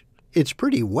large, it's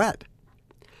pretty wet.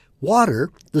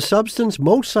 Water, the substance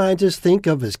most scientists think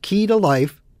of as key to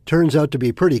life, turns out to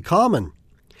be pretty common.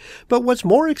 But what's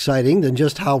more exciting than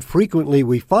just how frequently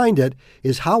we find it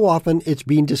is how often it's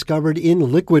being discovered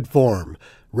in liquid form,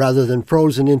 rather than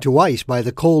frozen into ice by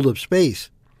the cold of space.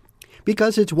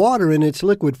 Because it's water in its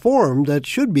liquid form that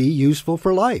should be useful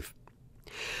for life.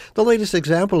 The latest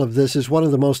example of this is one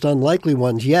of the most unlikely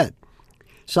ones yet.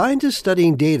 Scientists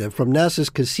studying data from NASA's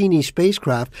Cassini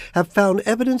spacecraft have found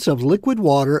evidence of liquid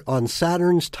water on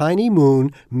Saturn's tiny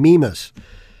moon, Mimas.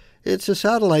 It's a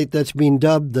satellite that's been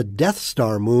dubbed the Death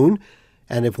Star moon,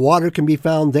 and if water can be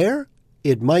found there,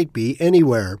 it might be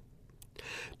anywhere.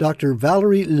 Dr.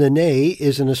 Valery Lainey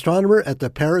is an astronomer at the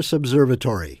Paris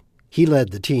Observatory. He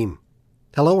led the team.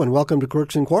 Hello and welcome to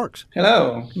Quirks and Quarks.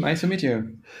 Hello, nice to meet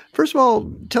you. First of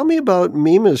all, tell me about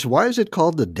Mimas. Why is it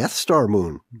called the Death Star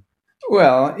moon?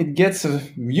 Well, it gets a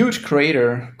huge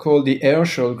crater called the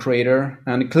Herschel crater.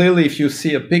 And clearly, if you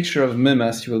see a picture of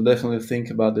Mimas, you will definitely think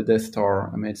about the Death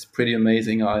Star. I mean, it's pretty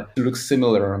amazing. It looks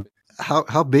similar.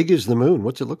 How big is the moon?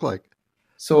 What's it look like?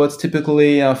 So it's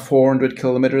typically 400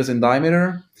 kilometers in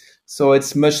diameter. So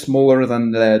it's much smaller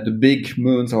than the big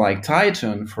moons like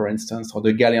Titan, for instance, or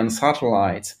the Gallian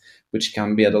satellites, which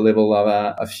can be at a level of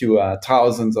a few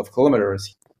thousands of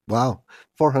kilometers. Wow.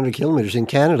 400 kilometers. In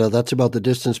Canada, that's about the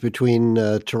distance between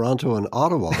Toronto and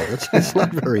Ottawa. That's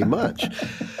not very much.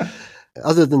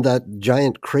 Other than that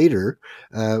giant crater,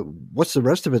 what's the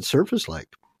rest of its surface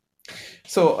like?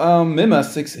 So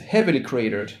Mimas is heavily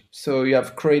cratered. So you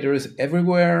have craters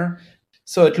everywhere.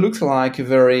 So it looks like a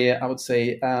very, I would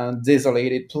say,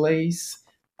 desolated place.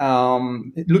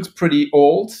 It looks pretty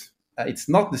old. It's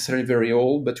not necessarily very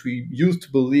old, but we used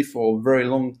to believe for a very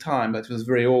long time that it was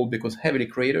very old because heavily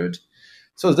cratered.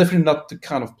 So it's definitely not the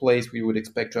kind of place we would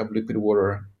expect to have liquid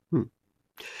water.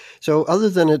 So other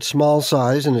than its small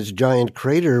size and its giant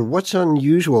crater, what's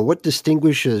unusual? What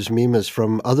distinguishes Mimas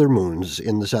from other moons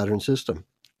in the Saturn system?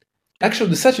 Actually,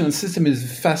 the Saturn system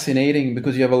is fascinating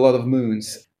because you have a lot of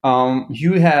moons.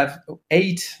 You have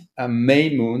 8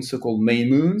 main moons, so-called main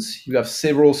moons. You have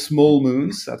several small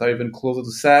moons that are even closer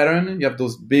to Saturn. You have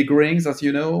those big rings, as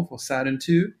you know, for Saturn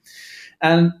too.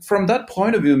 And from that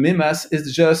point of view, Mimas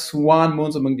is just one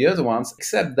moon among the other ones,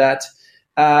 except that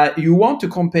you want to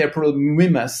compare probably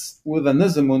Mimas with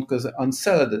another moon called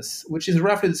Enceladus, which is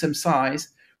roughly the same size,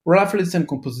 roughly the same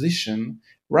composition,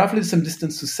 roughly the same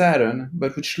distance to Saturn,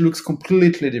 but which looks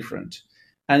completely different.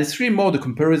 And it's really more the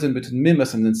comparison between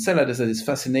Mimas and Enceladus that is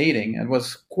fascinating and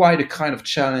was quite a kind of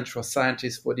challenge for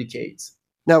scientists for decades.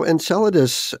 Now,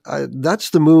 Enceladus, that's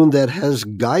the moon that has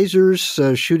geysers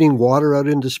shooting water out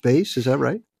into space. Is that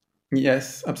right?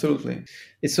 Yes, absolutely.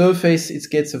 Its surface, it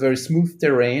gets a very smooth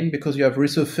terrain because you have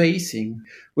resurfacing,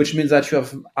 which means that you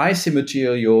have icy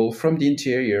material from the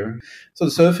interior. So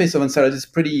the surface of Enceladus is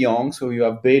pretty young, so you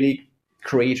have barely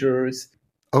craters.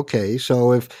 Okay,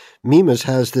 so if Mimas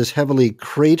has this heavily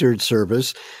cratered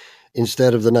surface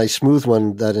instead of the nice smooth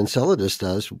one that Enceladus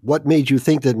does, what made you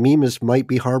think that Mimas might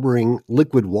be harboring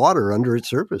liquid water under its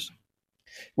surface?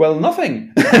 Well,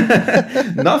 nothing.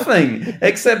 Nothing,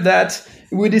 except that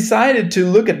we decided to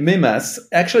look at Mimas.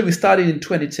 Actually, we started in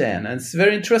 2010, and it's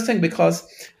very interesting because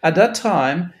at that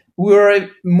time, we were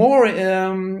more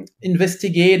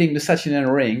investigating the Saturnian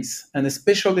rings, and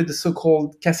especially the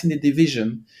so-called Cassini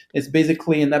division. It's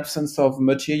basically an absence of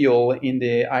material in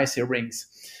the icy rings.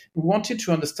 We wanted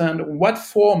to understand what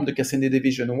formed the Cassini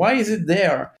division. Why is it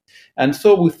there? And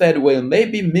so we said, well,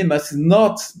 maybe Mimas is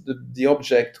not the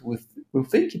object we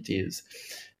think it is.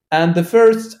 And the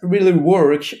first really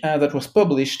work that was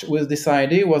published with this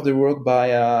idea was the work by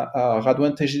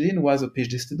Radwan Tajidin, who was a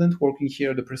PhD student working here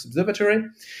at the Press Observatory.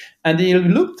 And he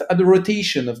looked at the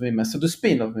rotation of Mimas, so the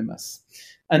spin of Mimas.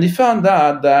 And he found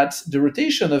out that the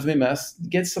rotation of Mimas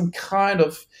gets some kind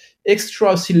of extra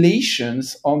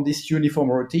oscillations on this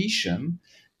uniform rotation.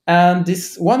 And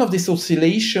one of these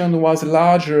oscillations was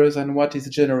larger than what is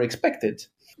generally expected.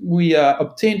 We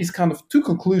obtained this kind of two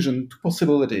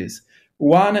possibilities.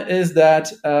 One is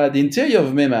that the interior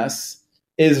of Mimas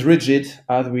is rigid,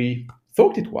 as we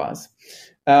thought it was,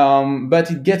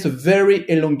 but it gets a very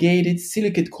elongated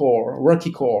silicate core,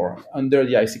 rocky core, under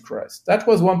the icy crust. That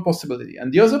was one possibility.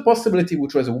 And the other possibility,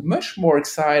 which was much more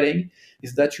exciting,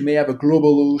 is that you may have a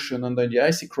global ocean under the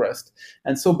icy crust.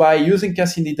 And so by using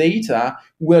Cassini data,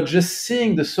 we're just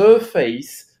seeing the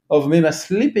surface of Mimas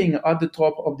slipping at the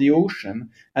top of the ocean,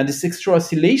 and this extra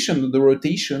oscillation of the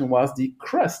rotation was the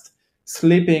crust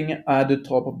slipping at the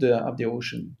top of the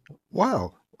ocean.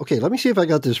 Wow. Okay, let me see if I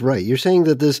got this right. You're saying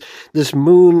that this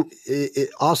moon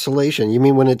oscillation, you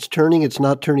mean when it's turning, it's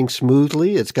not turning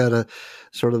smoothly? It's got a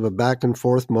sort of a back and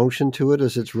forth motion to it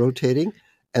as it's rotating?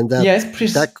 And that,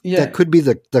 that could be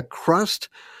the crust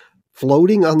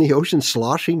floating on the ocean,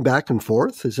 sloshing back and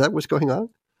forth? Is that what's going on?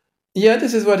 Yeah,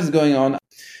 this is what is going on.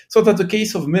 So that the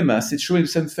case of Mimas, it's showing the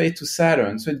same fate to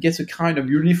Saturn. So it gets a kind of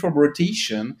uniform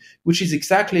rotation, which is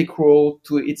exactly equal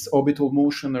to its orbital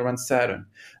motion around Saturn.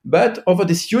 But over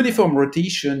this uniform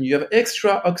rotation, you have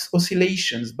extra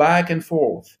oscillations back and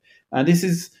forth. And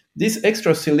these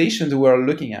extra oscillations we are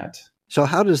looking at. So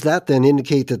how does that then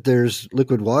indicate that there's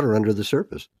liquid water under the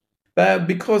surface?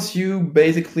 Because you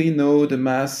basically know the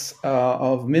mass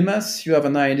of Mimas, you have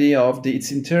an idea of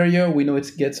its interior. We know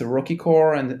it gets a rocky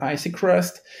core and an icy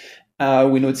crust.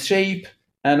 We know its shape.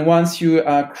 And once you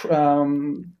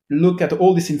look at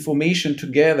all this information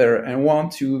together and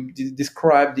want to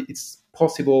describe its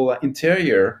possible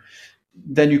interior,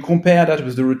 then you compare that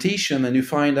with the rotation and you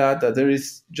find out that there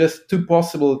is just two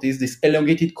possibilities: this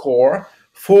elongated core,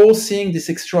 forcing this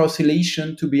extra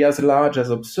oscillation to be as large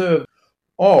as observed,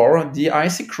 or the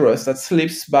icy crust that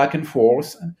slips back and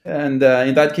forth, and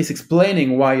in that case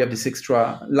explaining why you have this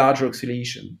extra larger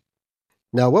oscillation.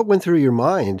 Now, what went through your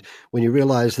mind when you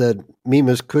realized that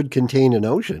Mimas could contain an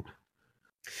ocean?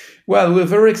 Well, we're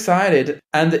very excited,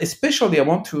 and especially I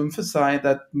want to emphasize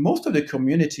that most of the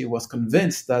community was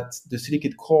convinced that the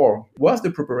silicate core was the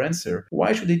proper answer.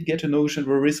 Why should it get an ocean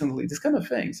very recently? These kind of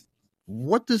things.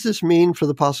 What does this mean for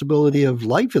the possibility of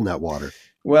life in that water?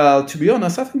 Well, to be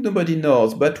honest, I think nobody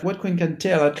knows, but what we can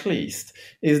tell at least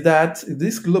is that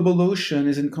this global ocean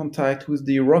is in contact with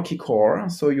the rocky core,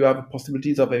 so you have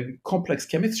possibilities of a complex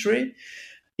chemistry.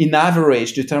 In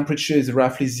average, the temperature is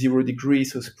roughly 0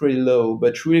 degrees, so it's pretty low,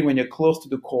 but really when you're close to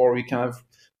the core, you can have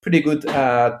pretty good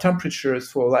temperatures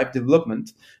for life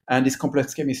development and this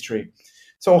complex chemistry.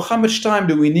 So how much time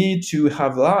do we need to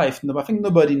have life? No, I think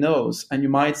nobody knows, and you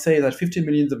might say that 50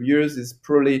 million of years is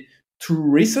probably too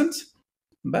recent.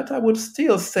 But I would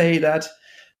still say that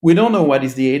we don't know what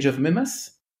is the age of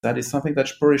Mimas. That is something that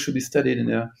probably should be studied in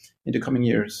the coming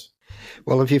years.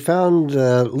 Well, if you found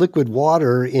liquid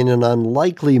water in an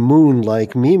unlikely moon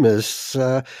like Mimas,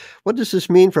 what does this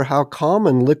mean for how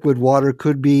common liquid water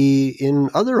could be in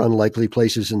other unlikely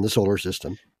places in the solar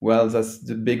system? Well, that's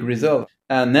the big result.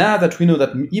 And now that we know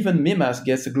that even Mimas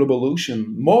gets a global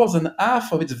ocean, more than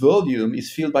half of its volume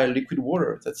is filled by liquid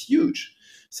water. That's huge.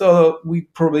 So we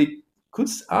probably could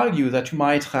argue that you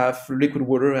might have liquid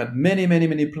water at many, many,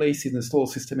 many places in the solar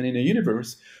system and in the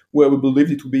universe where we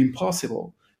believed it would be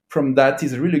impossible. From that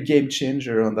is a really game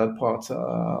changer on that part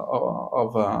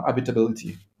of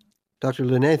habitability. Dr.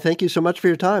 Lainey, thank you so much for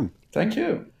your time. Thank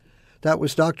you. That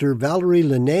was Dr. Valery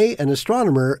Lainey, an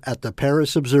astronomer at the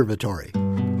Paris Observatory.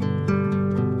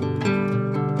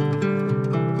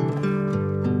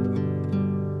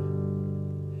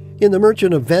 In The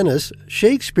Merchant of Venice,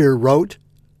 Shakespeare wrote,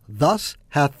 "Thus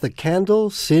hath the candle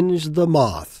singed the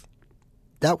moth."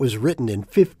 That was written in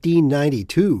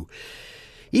 1592.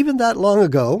 Even that long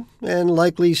ago, and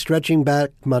likely stretching back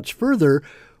much further,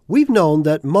 we've known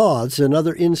that moths and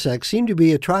other insects seem to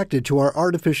be attracted to our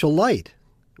artificial light,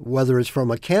 whether it's from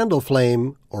a candle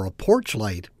flame or a porch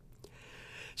light.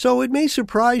 So it may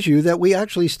surprise you that we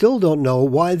actually still don't know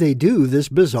why they do this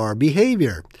bizarre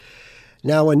behavior.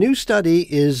 Now, a new study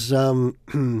is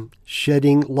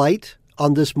shedding light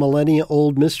on this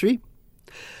millennia-old mystery.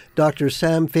 Dr.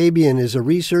 Sam Fabian is a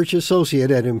research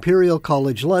associate at Imperial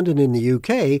College London in the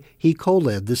UK. He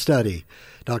co-led the study.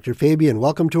 Dr. Fabian,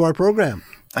 welcome to our program.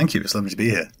 Thank you. It's lovely to be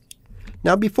here.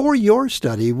 Now, before your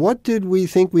study, what did we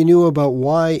think we knew about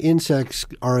why insects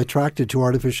are attracted to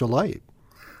artificial light?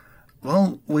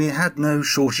 Well, we had no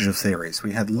shortage of theories.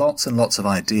 We had lots and lots of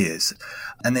ideas,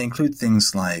 and they include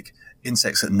things like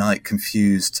insects at night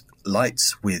confused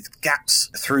lights with gaps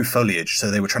through foliage. So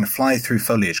they were trying to fly through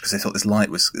foliage because they thought this light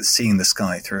was seeing the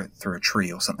sky through a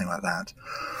tree or something like that.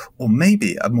 Or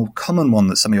maybe a more common one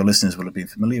that some of your listeners will have been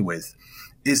familiar with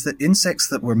is that insects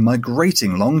that were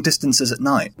migrating long distances at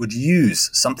night would use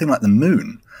something like the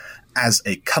moon as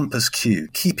a compass cue,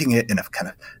 keeping it in a kind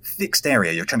of fixed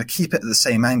area. You're trying to keep it at the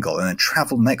same angle and then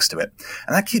travel next to it.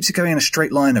 And that keeps you going in a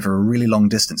straight line over a really long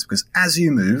distance because as you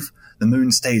move, the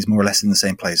moon stays more or less in the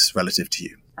same place relative to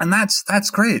you. And that's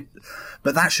great.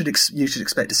 But that you should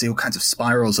expect to see all kinds of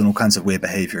spirals and all kinds of weird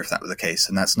behavior if that were the case.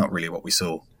 And that's not really what we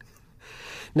saw.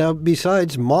 Now,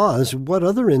 besides moths, what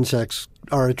other insects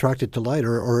are attracted to light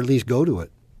or at least go to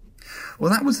it? Well,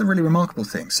 that was the really remarkable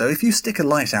thing. So if you stick a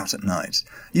light out at night,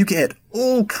 you get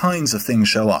all kinds of things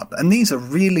show up. And these are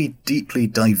really deeply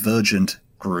divergent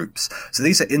groups. So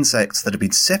these are insects that have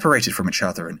been separated from each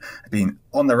other and have been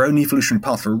on their own evolutionary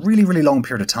path for a really, really long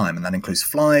period of time. And that includes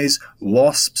flies,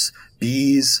 wasps,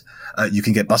 bees. You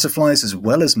can get butterflies as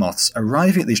well as moths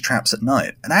arriving at these traps at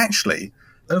night. And actually,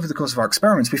 over the course of our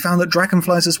experiments, we found that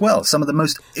dragonflies as well, some of the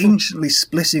most anciently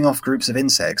splitting off groups of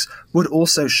insects, would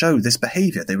also show this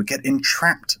behavior. They would get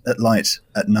entrapped at light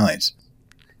at night.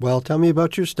 Well, tell me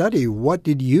about your study. What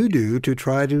did you do to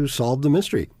try to solve the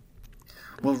mystery?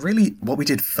 Well, really, what we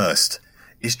did first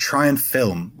is try and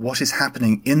film what is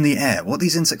happening in the air, what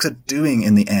these insects are doing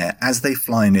in the air as they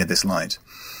fly near this light.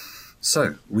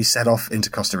 So we set off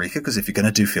into Costa Rica, because if you're going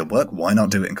to do field work, why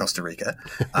not do it in Costa Rica,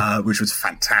 which was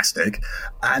fantastic.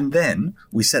 And then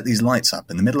we set these lights up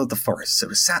in the middle of the forest. So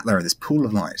we sat there in this pool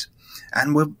of light,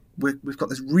 and we've got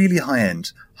this really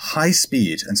high-end, high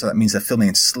speed, and so that means they're filming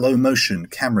in slow motion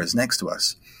cameras next to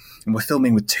us. And we're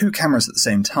filming with two cameras at the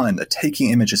same time. They're taking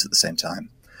images at the same time.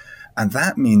 And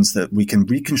that means that we can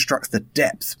reconstruct the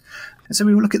depth. And so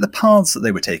we look at the paths that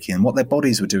they were taking and what their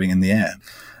bodies were doing in the air.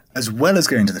 As well as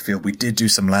going to the field, we did do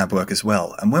some lab work as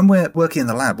well. And when we're working in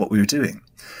the lab, what we were doing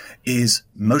is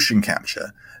motion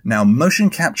capture. Now, motion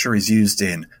capture is used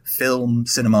in film,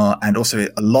 cinema, and also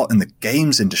a lot in the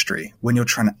games industry when you're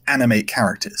trying to animate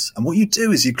characters. And what you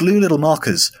do is you glue little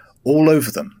markers all over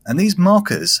them. And these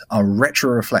markers are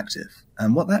retroreflective.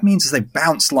 And what that means is they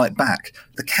bounce light back.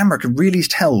 The camera can really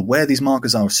tell where these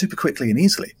markers are super quickly and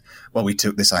easily. Well, we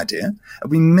took this idea and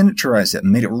we miniaturized it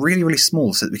and made it really, really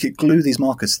small so that we could glue these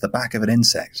markers to the back of an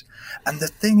insect. And the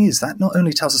thing is, that not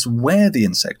only tells us where the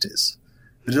insect is,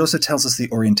 but it also tells us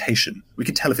the orientation. We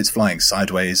can tell if it's flying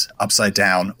sideways, upside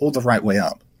down, or the right way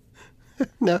up.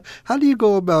 Now, how do you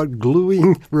go about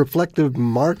gluing reflective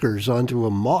markers onto a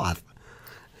moth?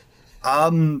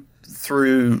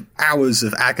 Through hours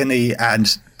of agony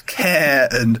and care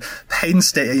and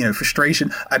painstaking,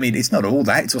 frustration. I mean, it's not all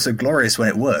that. It's also glorious when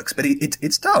it works, but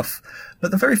it's tough.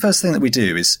 But the very first thing that we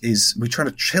do is we try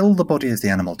to chill the body of the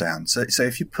animal down. So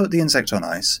if you put the insect on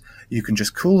ice, you can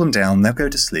just cool them down. They'll go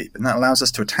to sleep, and that allows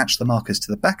us to attach the markers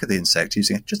to the back of the insect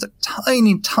using just a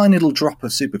tiny, tiny little drop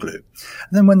of superglue.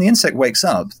 And then when the insect wakes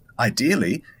up,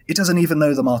 Ideally, it doesn't even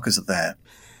know the markers are there.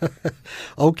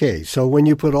 Okay, so when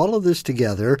you put all of this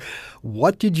together,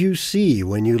 what did you see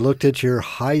when you looked at your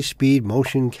high-speed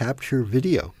motion capture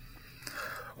video?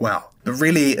 Well, but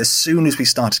really, as soon as we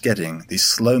started getting these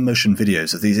slow-motion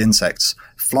videos of these insects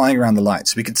flying around the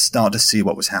lights, we could start to see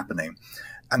what was happening.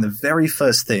 And the very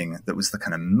first thing that was the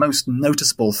kind of most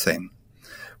noticeable thing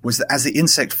was that as the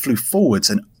insect flew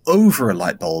forwards and over a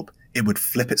light bulb, it would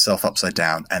flip itself upside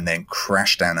down and then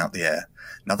crash down out the air.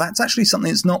 Now, that's actually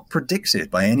something that's not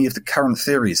predicted by any of the current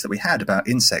theories that we had about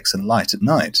insects and light at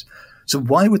night. So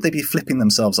why would they be flipping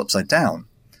themselves upside down?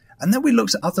 And then we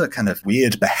looked at other kind of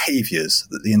weird behaviors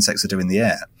that the insects are doing in the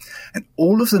air. And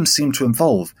all of them seem to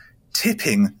involve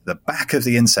tipping the back of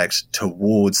the insect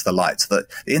towards the light, so that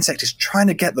the insect is trying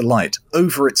to get the light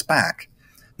over its back.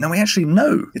 Now, we actually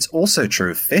know it's also true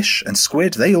of fish and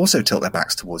squid. They also tilt their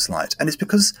backs towards light. And it's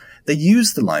because they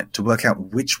use the light to work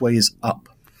out which way is up.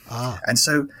 And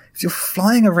so if you're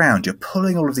flying around, you're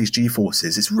pulling all of these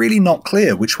G-forces, it's really not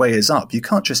clear which way is up. You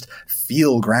can't just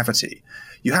feel gravity.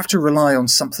 You have to rely on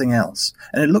something else.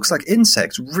 And it looks like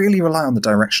insects really rely on the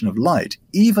direction of light,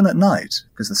 even at night,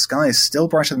 because the sky is still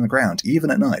brighter than the ground,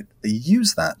 even at night. They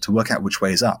use that to work out which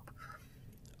way is up.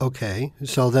 Okay,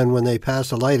 so then when they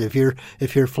pass a light, if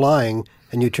you're flying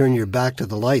and you turn your back to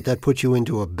the light, that puts you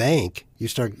into a bank. You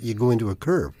go into a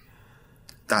curve.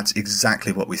 That's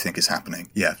exactly what we think is happening.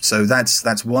 Yeah, so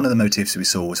that's one of the motifs we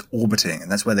saw was orbiting,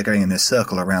 and that's where they're going in a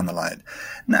circle around the light.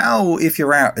 Now, if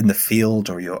you're out in the field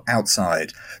or you're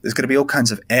outside, there's going to be all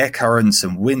kinds of air currents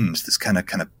and wind that's kind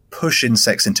of push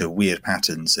insects into weird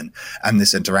patterns, and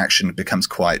this interaction becomes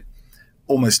quite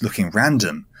almost looking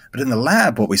random. But in the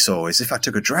lab, what we saw is if I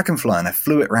took a dragonfly and I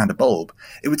flew it around a bulb,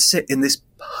 it would sit in this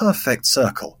perfect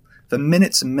circle for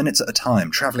minutes and minutes at a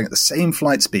time, traveling at the same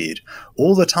flight speed.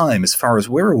 All the time, as far as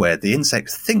we're aware, the insect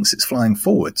thinks it's flying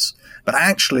forwards, but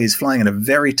actually is flying in a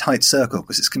very tight circle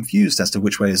because it's confused as to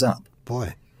which way is up.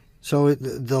 Boy. So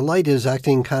the light is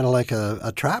acting kind of like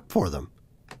a trap for them.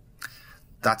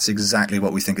 That's exactly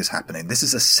what we think is happening. This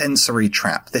is a sensory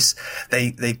trap.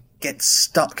 They get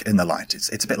stuck in the light.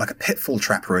 It's a bit like a pitfall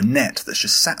trap or a net that's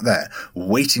just sat there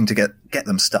waiting to get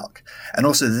them stuck. And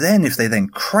also then if they then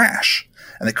crash,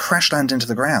 and they crash land into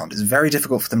the ground, it's very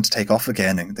difficult for them to take off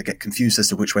again, and they get confused as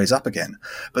to which way is up again.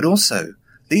 But also,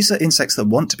 these are insects that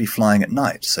want to be flying at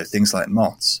night, so things like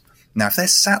moths. Now, if they're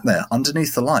sat there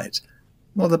underneath the light,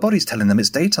 well, their body's telling them it's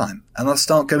daytime, and they'll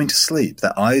start going to sleep.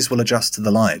 Their eyes will adjust to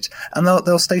the light, and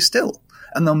they'll stay still,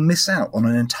 and they'll miss out on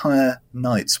an entire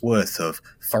night's worth of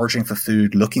foraging for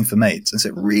food, looking for mates, and so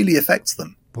it really affects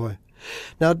them. Boy.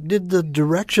 Now, did the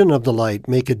direction of the light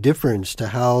make a difference to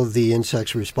how the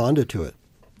insects responded to it?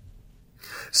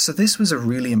 So this was a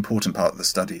really important part of the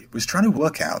study, was trying to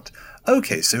work out,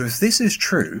 okay, so if this is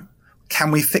true, can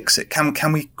we fix it? Can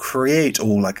we create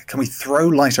can we throw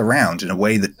light around in a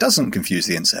way that doesn't confuse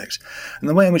the insect? And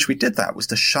the way in which we did that was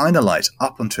to shine a light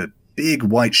up onto a big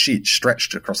white sheet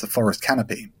stretched across the forest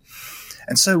canopy.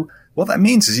 And so what that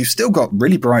means is you've still got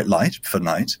really bright light for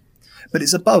night, but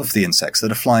it's above the insects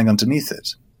that are flying underneath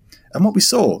it. And what we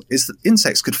saw is that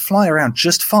insects could fly around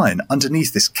just fine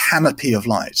underneath this canopy of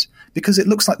light, because it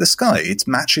looks like the sky. It's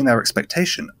matching their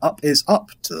expectation. Up is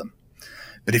up to them.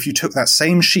 But if you took that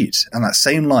same sheet and that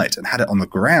same light and had it on the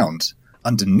ground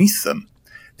underneath them,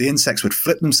 the insects would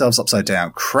flip themselves upside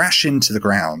down, crash into the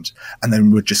ground, and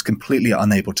then were just completely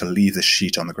unable to leave the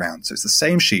sheet on the ground. So it's the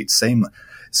same sheet, same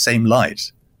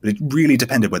light, but it really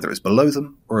depended whether it was below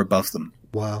them or above them.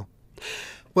 Wow.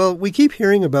 Well, we keep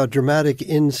hearing about dramatic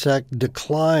insect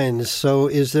declines, so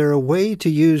is there a way to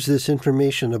use this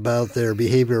information about their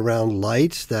behavior around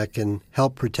lights that can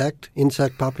help protect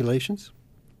insect populations?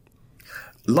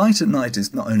 Light at night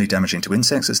is not only damaging to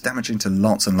insects, it's damaging to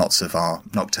lots and lots of our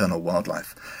nocturnal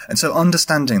wildlife. And so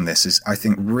understanding this is, I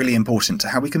think, really important to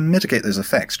how we can mitigate those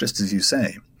effects, just as you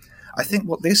say. I think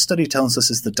what this study tells us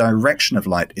is the direction of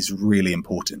light is really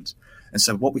important. And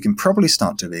so what we can probably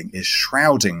start doing is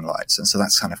shrouding lights. And so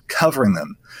that's kind of covering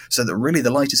them so that really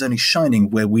the light is only shining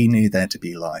where we need there to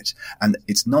be light. And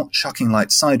it's not chucking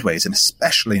light sideways, and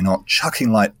especially not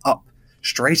chucking light up,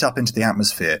 straight up into the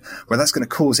atmosphere, where that's going to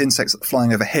cause insects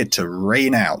flying overhead to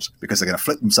rain out because they're going to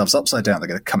flip themselves upside down. They're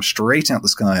going to come straight out the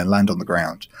sky and land on the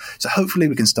ground. So hopefully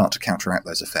we can start to counteract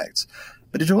those effects.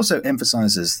 But it also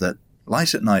emphasizes that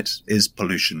light at night is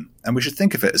pollution, and we should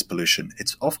think of it as pollution.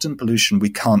 It's often pollution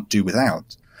we can't do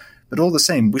without. But all the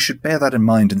same, we should bear that in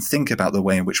mind and think about the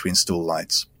way in which we install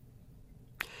lights.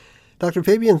 Dr.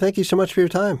 Fabian, thank you so much for your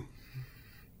time.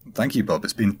 Thank you, Bob.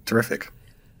 It's been terrific.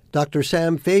 Dr.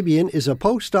 Sam Fabian is a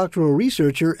postdoctoral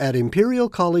researcher at Imperial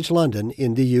College London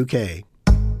in the UK.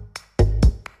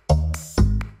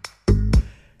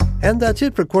 And that's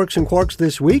it for Quirks and Quarks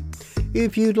this week.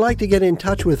 If you'd like to get in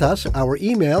touch with us, our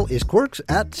email is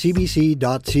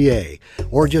quirks@cbc.ca,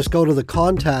 or just go to the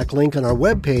contact link on our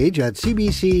webpage at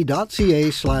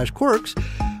cbc.ca/quirks,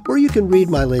 where you can read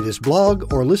my latest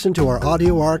blog or listen to our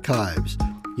audio archives.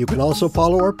 You can also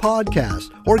follow our podcast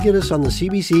or get us on the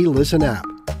CBC Listen app.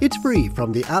 It's free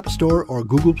from the App Store or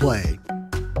Google Play.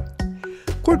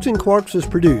 Quirks and Quarks is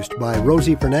produced by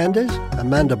Rosie Fernandez,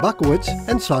 Amanda Buckowitz,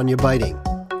 and Sonia Biting.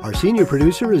 Our senior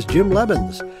producer is Jim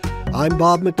Levins. I'm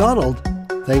Bob McDonald.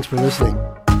 Thanks for listening.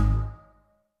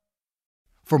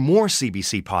 For more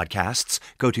CBC podcasts,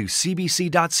 go to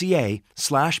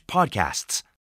cbc.ca/podcasts.